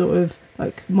some sort of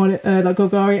like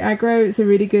Golgari aggro. It's a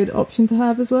really good option to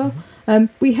have as well.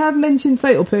 We have mentioned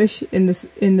Fatal Push in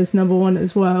this number 1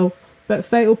 as well, but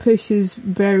Fatal Push is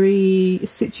very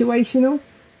situational.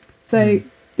 So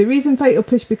the reason Fatal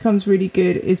Push becomes really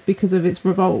good is because of its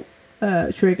Revolt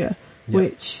trigger,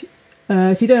 which,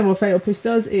 if you don't know what Fatal Push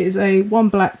does, it is a 1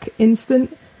 black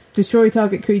instant, destroy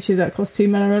target creature that costs 2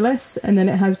 mana or less, and then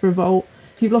it has Revolt.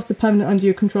 If you've lost a permanent under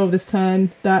your control this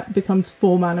turn, that becomes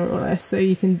 4 mana or less, so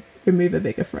you can remove a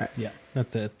bigger threat. Yeah,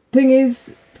 that's it. Thing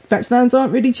is, fetch lands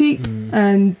aren't really cheap,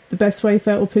 and the best way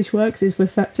Fatal Push works is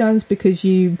with fetch lands, because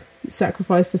you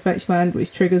sacrifice the fetch land,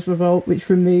 which triggers Revolt, which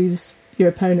removes your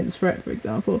opponent's threat, for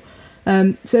example.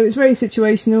 So it's very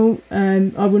situational.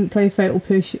 I wouldn't play Fatal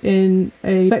Push in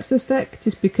a Fetchless deck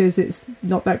just because it's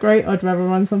not that great. I'd rather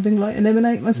run something like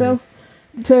Eliminate myself.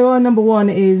 So our number 1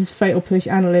 is Fatal Push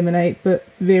and Eliminate, but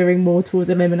veering more towards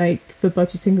Eliminate for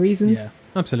budgeting reasons. Yeah,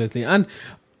 absolutely. And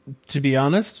to be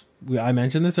honest, I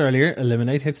mentioned this earlier,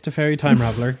 Eliminate hits Teferi Time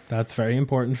Raveler. That's very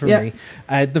important for me.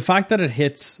 The fact that it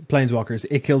hits Planeswalkers,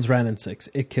 it kills Renin 6,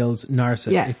 it kills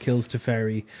Narset, it kills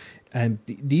Teferi. And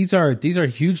these are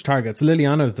huge targets.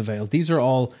 Liliana of the Veil. These are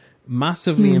all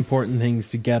massively important things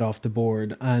to get off the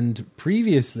board. And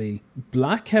previously,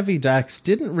 black heavy decks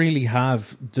didn't really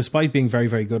have, despite being very,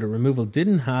 very good at removal,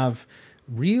 didn't have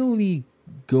really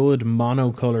good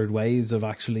monocolored ways of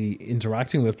actually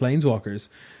interacting with planeswalkers.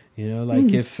 You know,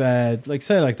 like if, like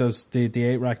say, like those the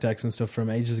 8-rack decks and stuff from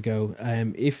ages ago.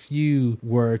 If you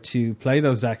were to play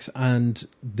those decks and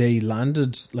they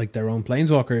landed like their own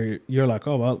planeswalker, you're like,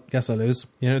 oh well, guess I lose.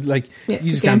 You know, like you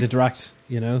just can't interact.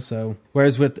 You know, so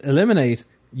whereas with Eliminate,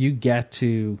 you get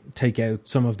to take out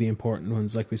some of the important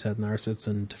ones, like we said, Narsets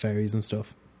and Teferis and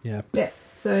stuff. Yeah. Yeah.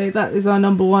 So that is our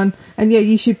number one, and yeah,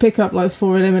 you should pick up like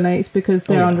 4 Eliminates because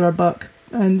they're under $1.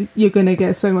 And you're going to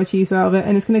get so much use out of it.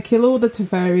 And it's going to kill all the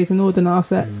Teferis and all the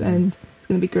Narsets. And it's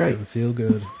going to be great. It's going to feel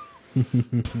good.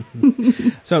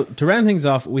 So, to round things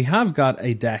off, we have got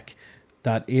a deck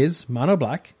that is mono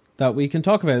black that we can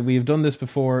talk about. We've done this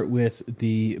before with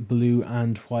the blue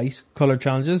and white color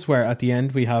challenges, where at the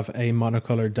end we have a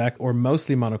monocolored deck, or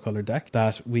mostly monocolored deck,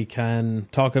 that we can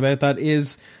talk about that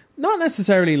is not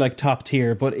necessarily like top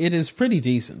tier, but it is pretty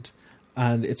decent.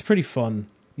 And it's pretty fun.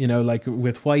 You know, like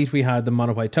with white, we had the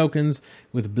mono white tokens.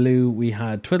 With blue, we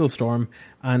had Twiddlestorm.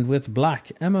 And with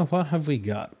black, Emma, what have we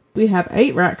got? We have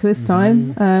 8-rack this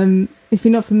time. If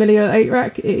you're not familiar with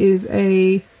 8-rack, it is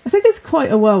I think it's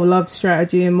quite a well-loved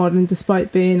strategy in Modern,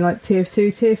 despite being like tier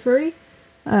 2, tier 3.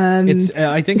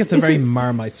 I think it's a very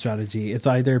Marmite strategy. It's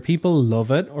either people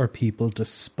love it or people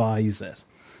despise it.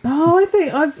 Oh, I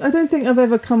don't think I've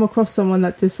ever come across someone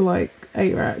that disliked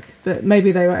 8-rack, but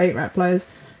maybe they were 8-rack players.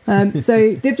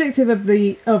 So the objective of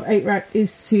 8-rack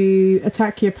is to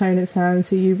attack your opponent's hand.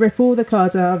 So you rip all the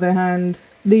cards out of their hand,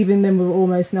 leaving them with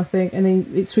almost nothing, and then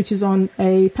it switches on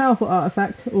a powerful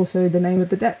artifact. Also, the name of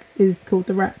the deck is called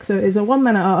the Rack. So it's a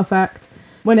 1-mana artifact.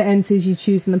 When it enters, you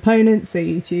choose an opponent. So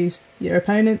you choose your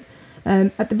opponent.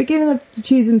 At the beginning of the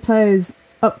chosen player's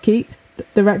upkeep,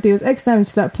 the Rack deals X damage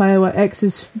to that player, where X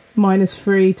is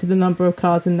 -3 to the number of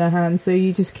cards in their hand. So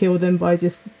you just kill them by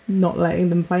just not letting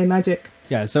them play Magic.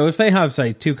 Yeah, so if they have,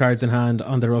 say, 2 cards in hand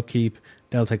on their upkeep,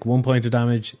 they'll take 1 point of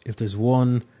damage. If there's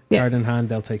 1 card in hand,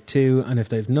 they'll take 2. And if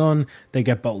they've none, they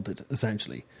get bolted,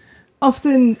 essentially.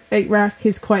 Often 8-rack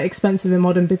is quite expensive in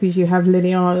Modern because you have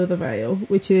Liliana the Veil,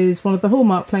 which is one of the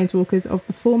hallmark planeswalkers of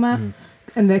the format.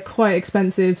 And they're quite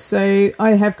expensive. So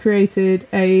I have created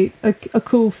a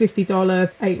cool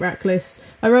 $50 8-rack list.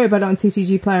 I wrote about it on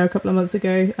TCG Player a couple of months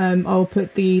ago. I'll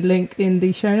put the link in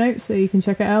the show notes so you can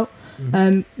check it out.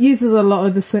 Uses a lot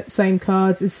of the same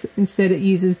cards. Instead, it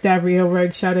uses Davriel,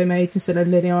 Rogue, Shadow Mage instead of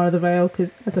Liliana the Veil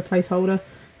as a placeholder.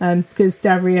 Because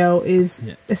Davriel is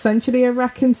essentially a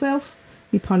rack himself.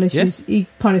 He punishes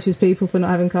people for not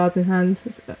having cards in hand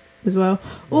as well.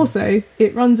 Also,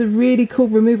 it runs a really cool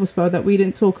removal spell that we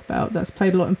didn't talk about. That's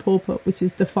played a lot in Pauper, which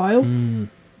is Defile.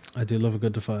 I do love a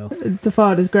good Defile.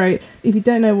 Defile is great. If you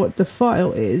don't know what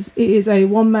Defile is, it is a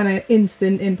 1-mana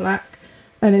instant in black.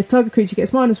 And its target creature gets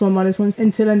 -1/-1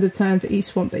 until end of turn for each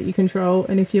swamp that you control.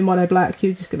 And if you're mono black,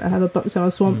 you're just going to have a buck-ton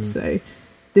of swamps. So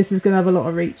this is going to have a lot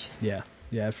of reach.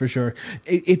 Yeah, for sure.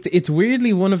 It's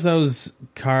weirdly one of those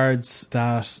cards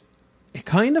that it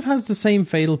kind of has the same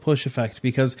Fatal Push effect,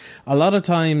 because a lot of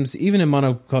times, even in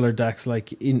monocolored decks,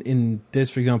 like in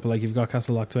this, for example, like you've got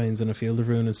Castle Locthwains and a Field of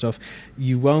Ruin and stuff,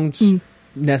 you won't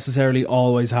necessarily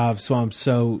always have swamps.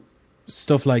 So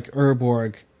stuff like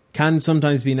Urborg can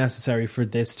sometimes be necessary for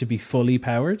this to be fully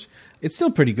powered. It's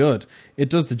still pretty good. It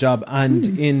does the job.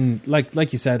 And in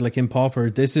like you said, like in Pauper,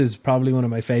 this is probably one of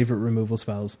my favorite removal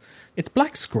spells. It's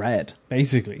Black Scred,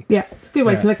 basically. Yeah, it's a good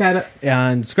way to look at it.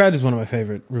 And Scred is one of my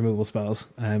favorite removal spells.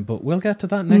 But we'll get to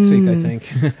that next week, I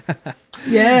think.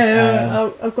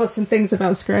 I've got some things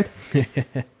about Scred.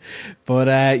 But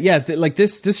like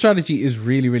this strategy is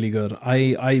really, really good.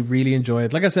 I really enjoy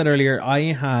it. Like I said earlier,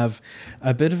 I have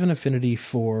a bit of an affinity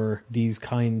for these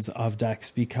kinds of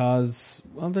decks because,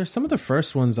 well, they're some of the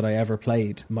first ones that I ever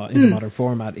played in the Modern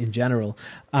format in general.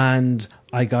 And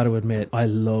I got to admit, I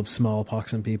love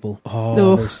Smallpox and People.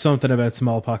 There's something about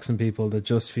Smallpox and People that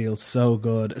just feels so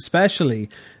good, especially,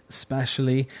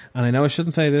 and I know I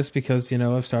shouldn't say this because, you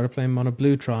know, I've started playing Mono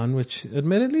Blue Tron, which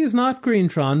admittedly is not Green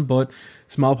Tron, but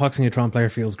Smallpoxing a Tron player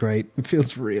feels great. It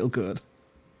feels real good.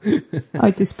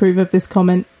 I disapprove of this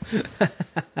comment.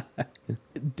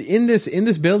 In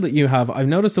this build that you have, I've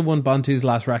noticed the one Bantu's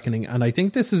Last Reckoning, and I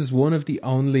think this is one of the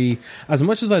only, as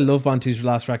much as I love Bantu's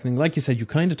Last Reckoning, like you said, you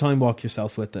kind of time walk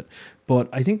yourself with it, but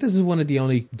I think this is one of the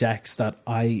only decks that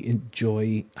I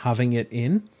enjoy having it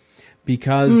in,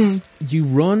 because you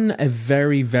run a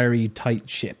very, very tight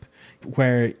ship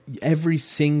where every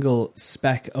single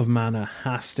speck of mana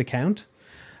has to count.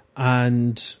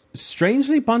 And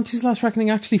strangely, Bantu's Last Reckoning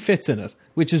actually fits in it,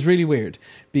 which is really weird,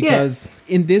 because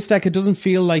in this deck it doesn't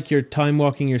feel like you're time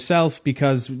walking yourself,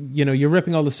 because, you know, you're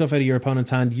ripping all the stuff out of your opponent's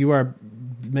hand. You are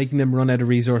making them run out of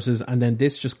resources, and then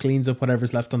this just cleans up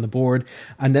whatever's left on the board,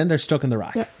 and then they're stuck in the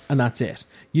rack, and that's it.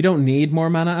 You don't need more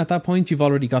mana at that point. You've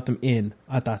already got them in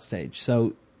at that stage.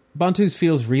 So Bontus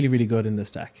feels really, really good in this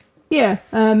deck. Yeah,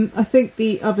 I think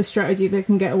the other strategy that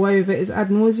can get away with it is Ad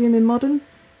Nauseam in Modern,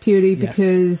 purely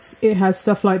because it has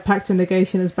stuff like Pact of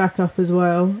Negation as backup as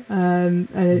well.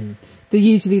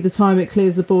 Usually the time it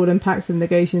clears the board and Pact of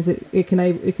Negations, it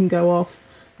can go off.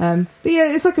 But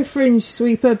yeah, it's like a fringe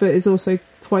sweeper, but it's also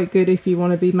quite good if you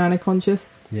want to be mana conscious.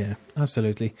 Yeah,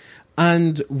 absolutely.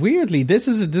 And weirdly, this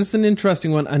is an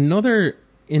interesting one. Another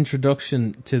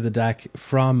introduction to the deck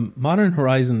from Modern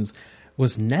Horizons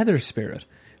was Nether Spirit,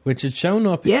 which had shown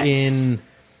up in,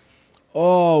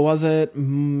 was it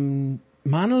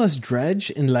Manaless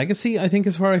Dredge in Legacy, I think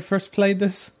is where I first played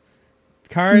this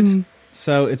card.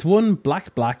 So it's 1 black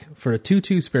for a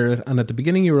 2/2 spirit, and at the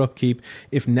beginning of your upkeep,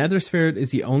 if Nether Spirit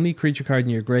is the only creature card in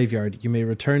your graveyard, you may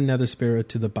return Nether Spirit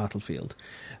to the battlefield.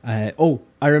 I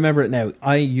remember it now.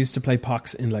 I used to play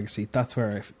Pox in Legacy. That's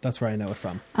where I know it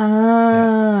from.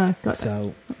 Got it.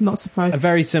 So I'm not surprised. A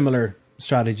very similar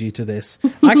strategy to this.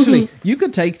 Actually, you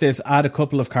could take this, add a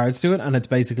couple of cards to it, and it's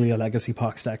basically a Legacy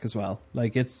Pox deck as well.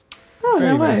 Like it's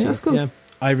no way. That's cool. Yeah,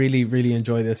 I really, really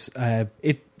enjoy this.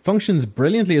 It functions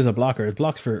brilliantly as a blocker. It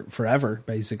blocks for forever,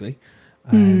 basically.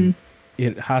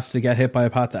 It has to get hit by a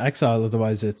Path to Exile,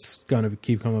 otherwise it's going to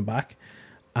keep coming back.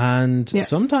 And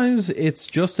sometimes it's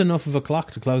just enough of a clock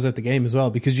to close out the game as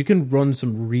well, because you can run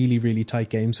some really, really tight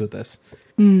games with this.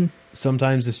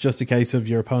 Sometimes it's just a case of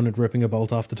your opponent ripping a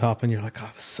bolt off the top and you're like, oh,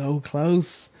 I was so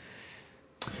close.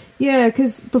 Yeah,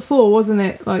 because before, wasn't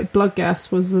it, like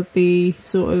Bloodghast was the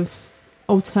sort of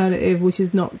alternative, which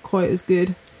is not quite as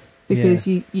good. Because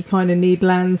you kind of need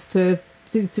lands to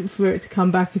for it to come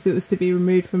back if it was to be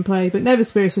removed from play. But Nether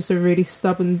Spirit's just a really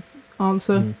stubborn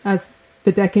answer, as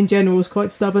the deck in general is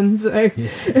quite stubborn. So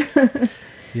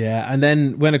yeah, and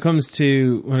then when it comes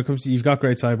to you've got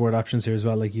great sideboard options here as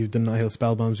well. Like you've the Nihil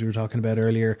Spell Bombs we were talking about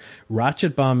earlier.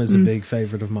 Ratchet Bomb is a big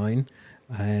favourite of mine.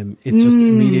 It just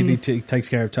immediately takes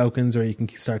care of tokens, or you can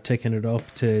start ticking it up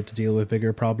to deal with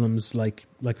bigger problems like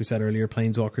we said earlier,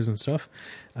 planeswalkers and stuff.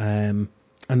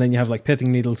 And then you have like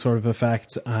Pithing Needle sort of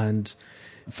effects, and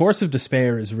Force of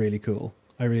Despair is really cool.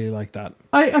 I really like that.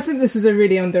 I think this is a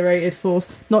really underrated force,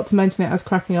 not to mention it as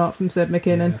cracking art from Seb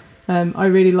McKinnon. I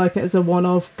really like it as a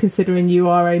one-off, considering you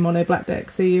are a mono black deck,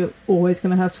 so you're always going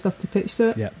to have stuff to pitch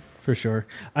to it. Yeah, for sure.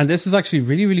 And this is actually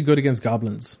really, really good against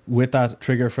goblins, with that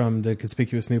trigger from the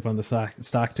Conspicuous Snoop on the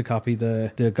stack to copy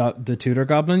the Tutor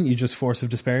Goblin. You just Force of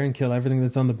Despair and kill everything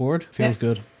that's on the board. Feels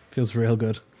good. Feels real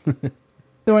good.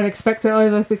 Don't expect it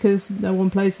either, because no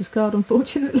one plays this card,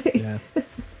 unfortunately.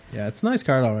 Yeah, it's a nice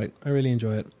card, all right. I really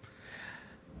enjoy it.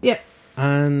 Yeah.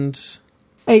 And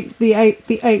the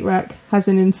 8 rack has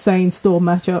an insane Storm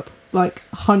matchup, like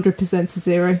 100% to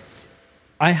 0.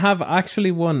 I have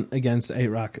actually won against 8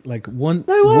 rack like one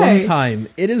time.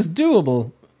 It is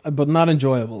doable, but not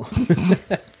enjoyable.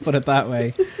 Put it that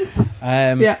way.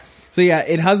 So yeah,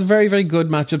 it has very, very good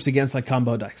matchups against like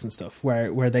combo decks and stuff,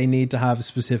 where they need to have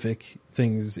specific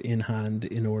things in hand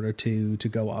in order to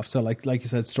go off. So like you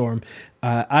said, Storm,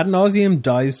 Ad Nauseam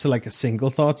dies to like a single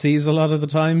Thoughtseize a lot of the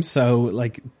time. So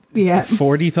like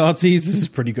 40 Thoughtseizes is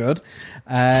pretty good.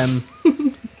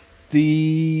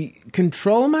 The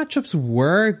control matchups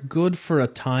were good for a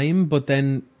time, but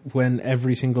then when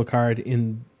every single card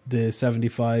in the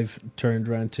 75 turned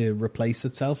around to replace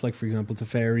itself, like for example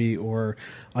Teferi or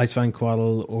Icefang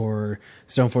Quaddle or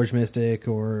Stoneforge Mystic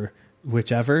or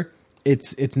whichever,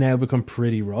 it's now become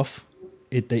pretty rough.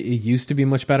 It used to be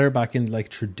much better back in like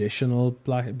traditional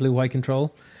blue-white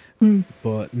control,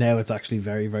 but now it's actually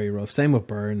very, very rough. Same with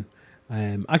Burn.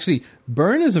 Actually,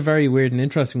 Burn is a very weird and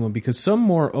interesting one, because some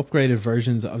more upgraded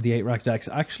versions of the 8-rack decks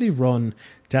actually run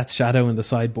Death Shadow in the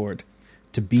sideboard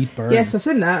to beat Burn. Yes, I've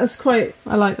seen that.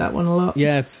 I like that one a lot.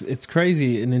 Yeah, it's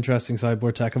crazy and interesting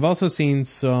sideboard tech. I've also seen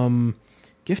some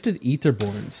Gifted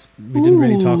Aetherborns. We didn't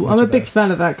really talk much I'm a about, big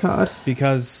fan of that card.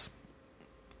 because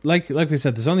like we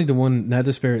said, there's only the one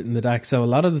Nether Spirit in the deck, so a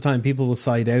lot of the time people will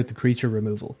side out the creature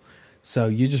removal. So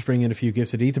you just bring in a few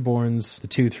Gifted Aetherborns, the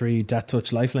 2/3 Death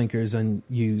Touch Lifelinkers, and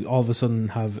you all of a sudden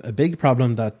have a big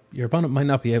problem that your opponent might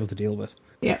not be able to deal with.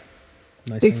 Yeah.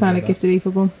 Nice Big fan of Gifted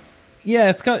Aetherborn.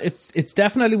 Yeah, it's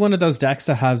definitely one of those decks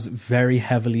that has very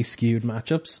heavily skewed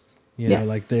matchups. You know,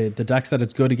 like the decks that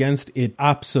it's good against, it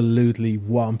absolutely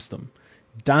whomps them,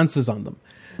 dances on them.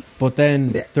 But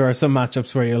then there are some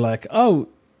matchups where you're like, oh,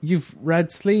 you've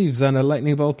red sleeves and a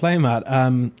lightning bolt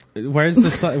playmat. Where's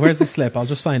the slip? I'll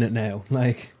just sign it now.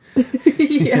 Like,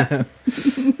 yeah.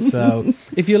 So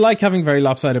if you like having very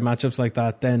lopsided matchups like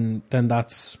that, then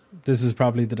that's this is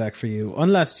probably the deck for you.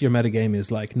 Unless your metagame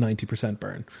is like 90%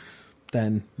 burn,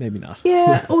 then maybe not.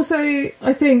 Yeah. Also,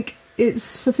 I think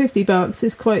it's for $50.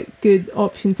 It's quite good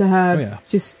option to have.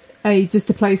 Just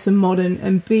to play some modern,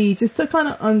 and B, just to kind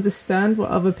of understand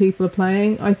what other people are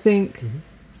playing. I think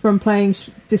from playing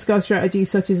discard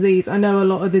strategies such as these, I know a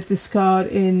lot of the discard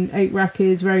in 8-rack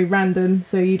is very random,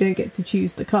 so you don't get to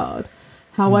choose the card.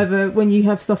 However, when you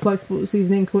have stuff like 4th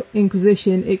Season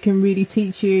Inquisition, it can really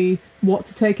teach you what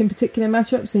to take in particular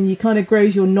matchups, and you kind of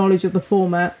grows your knowledge of the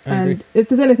format. And if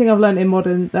there's anything I've learned in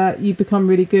Modern, that you become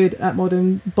really good at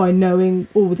Modern by knowing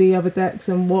all the other decks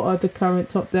and what are the current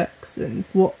top decks and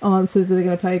what answers are they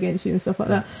going to play against you and stuff like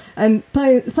that. And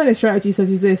playing a strategy such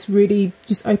as this really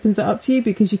just opens it up to you,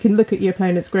 because you can look at your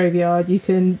opponent's graveyard, you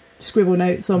can scribble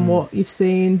notes on what you've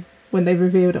seen when they've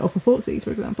revealed it off of Thoughtseizes,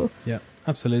 for example. Yeah.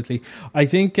 Absolutely. I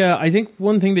think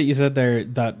one thing that you said there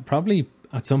that probably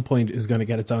at some point is going to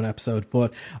get its own episode,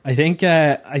 but I think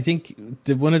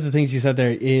one of the things you said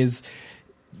there is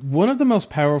one of the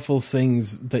most powerful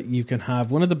things that you can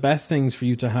have. One of the best things for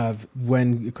you to have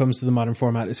when it comes to the Modern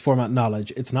format is format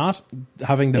knowledge. It's not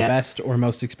having the best or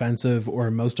most expensive or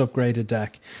most upgraded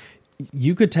deck.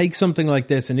 You could take something like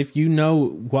this, and if you know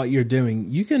what you're doing,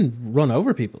 you can run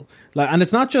over people. And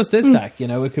it's not just this deck.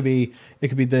 It could be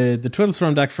the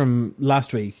Twiddlestorm deck from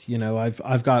last week.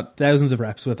 I've got thousands of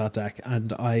reps with that deck,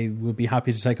 and I would be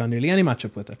happy to take on nearly any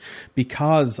matchup with it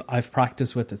because I've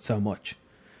practiced with it so much.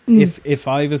 If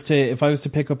I was to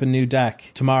pick up a new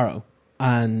deck tomorrow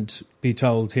and be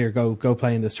told, here, go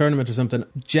play in this tournament or something,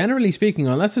 generally speaking,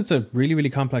 unless it's a really,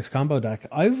 really complex combo deck,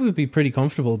 I would be pretty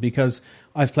comfortable because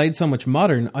I've played so much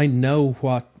Modern. I know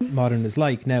what Modern is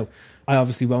like. Now, I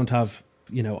obviously won't have,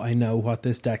 I know what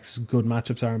this deck's good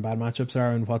matchups are and bad matchups are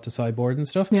and what to sideboard and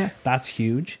stuff. Yeah. That's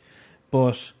huge.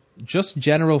 But just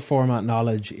general format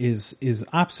knowledge is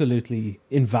absolutely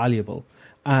invaluable.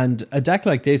 And a deck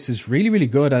like this is really, really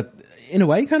good at, in a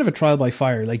way, kind of a trial by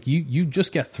fire. Like you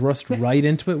just get thrust right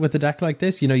into it with a deck like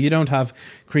this. You don't have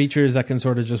creatures that can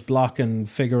sort of just block and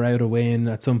figure out a win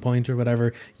at some point or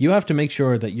whatever. You have to make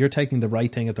sure that you're taking the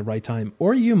right thing at the right time,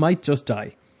 or you might just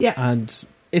die. Yeah. And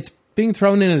it's being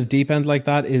thrown in at a deep end like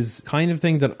that is kind of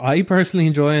thing that I personally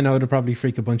enjoy, and I would probably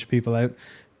freak a bunch of people out.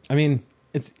 I mean,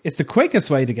 it's the quickest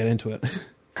way to get into it.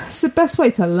 It's the best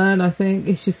way to learn, I think,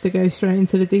 is just to go straight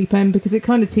into the deep end, because it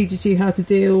kind of teaches you how to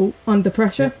deal under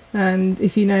pressure. Yeah. And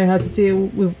if you know how to deal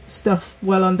with stuff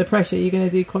well under pressure, you're going to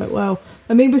do quite well.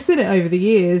 I mean, we've seen it over the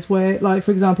years where, like,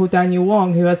 for example, Daniel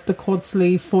Wong, who has the quad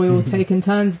sleeve foil taken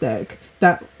turns deck,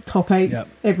 that top 8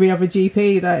 every other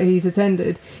GP that he's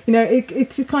attended.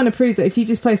 It kind of proves that if you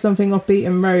just play something offbeat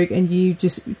and rogue and you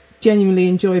just genuinely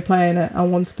enjoy playing it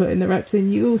and want to put in the reps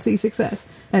in, you will see success.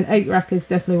 And 8-rack is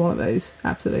definitely one of those.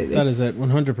 Absolutely. That is it,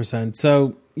 100%.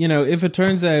 So, if it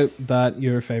turns out that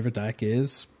your favourite deck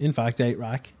is, in fact,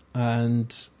 8-rack,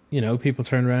 and, people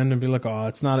turn around and be like, oh,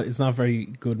 it's not very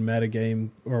good metagame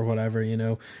or whatever,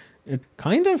 it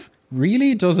kind of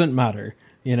really doesn't matter.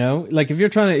 Like if you're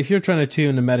trying to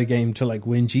tune the metagame to like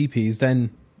win GPs, then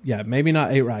yeah, maybe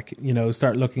not 8-rack,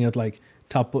 start looking at like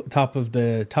top of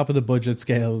the budget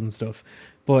scale and stuff.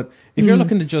 But if you're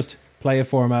looking to just play a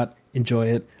format, enjoy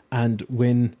it, and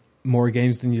win more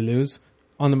games than you lose,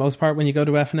 on the most part, when you go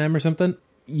to F&M or something,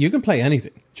 you can play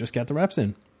anything. Just get the reps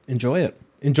in. Enjoy it.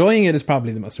 Enjoying it is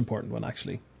probably the most important one,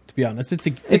 actually. To be honest, it's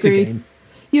a game.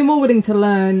 You're more willing to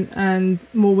learn and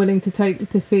more willing to take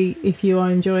defeat if you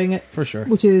are enjoying it. For sure.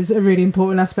 Which is a really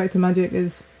important aspect of Magic,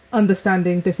 is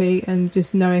understanding defeat and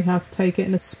just knowing how to take it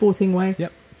in a sporting way.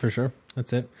 Yep, for sure.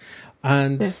 That's it.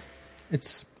 And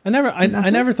it's I never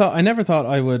thought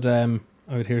I would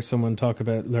hear someone talk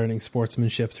about learning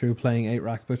sportsmanship through playing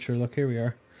 8-rack, but sure, look, here we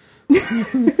are.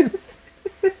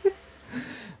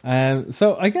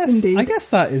 So I guess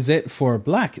that is it for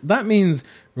black. That means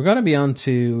we're going to be on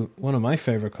to one of my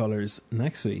favorite colors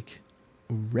next week,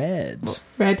 red.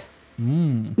 Red.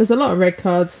 There's a lot of red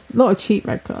cards, a lot of cheap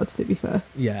red cards, to be fair.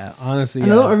 Yeah, honestly.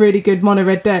 And a lot of really good mono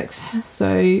red decks. So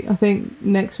I think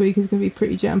next week is going to be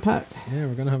pretty jam packed. Yeah,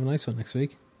 we're going to have a nice one next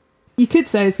week. You could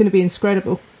say it's going to be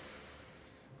inscredible.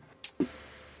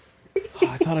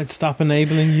 I thought I'd stop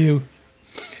enabling you.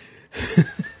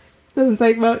 Doesn't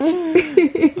take much.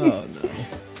 Oh no.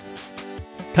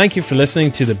 Thank you for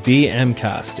listening to the BM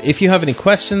Cast. If you have any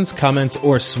questions, comments,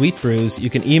 or sweet brews, you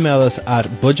can email us at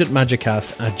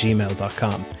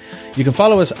budgetmagiccast@gmail.com. You can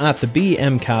follow us at the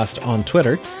BM Cast on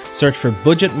Twitter, search for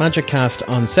Budget Magic Cast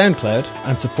on SoundCloud,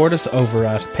 and support us over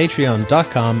at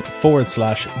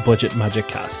patreon.com/Budget Magic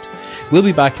Cast. We'll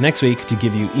be back next week to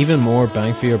give you even more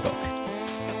bang for your buck.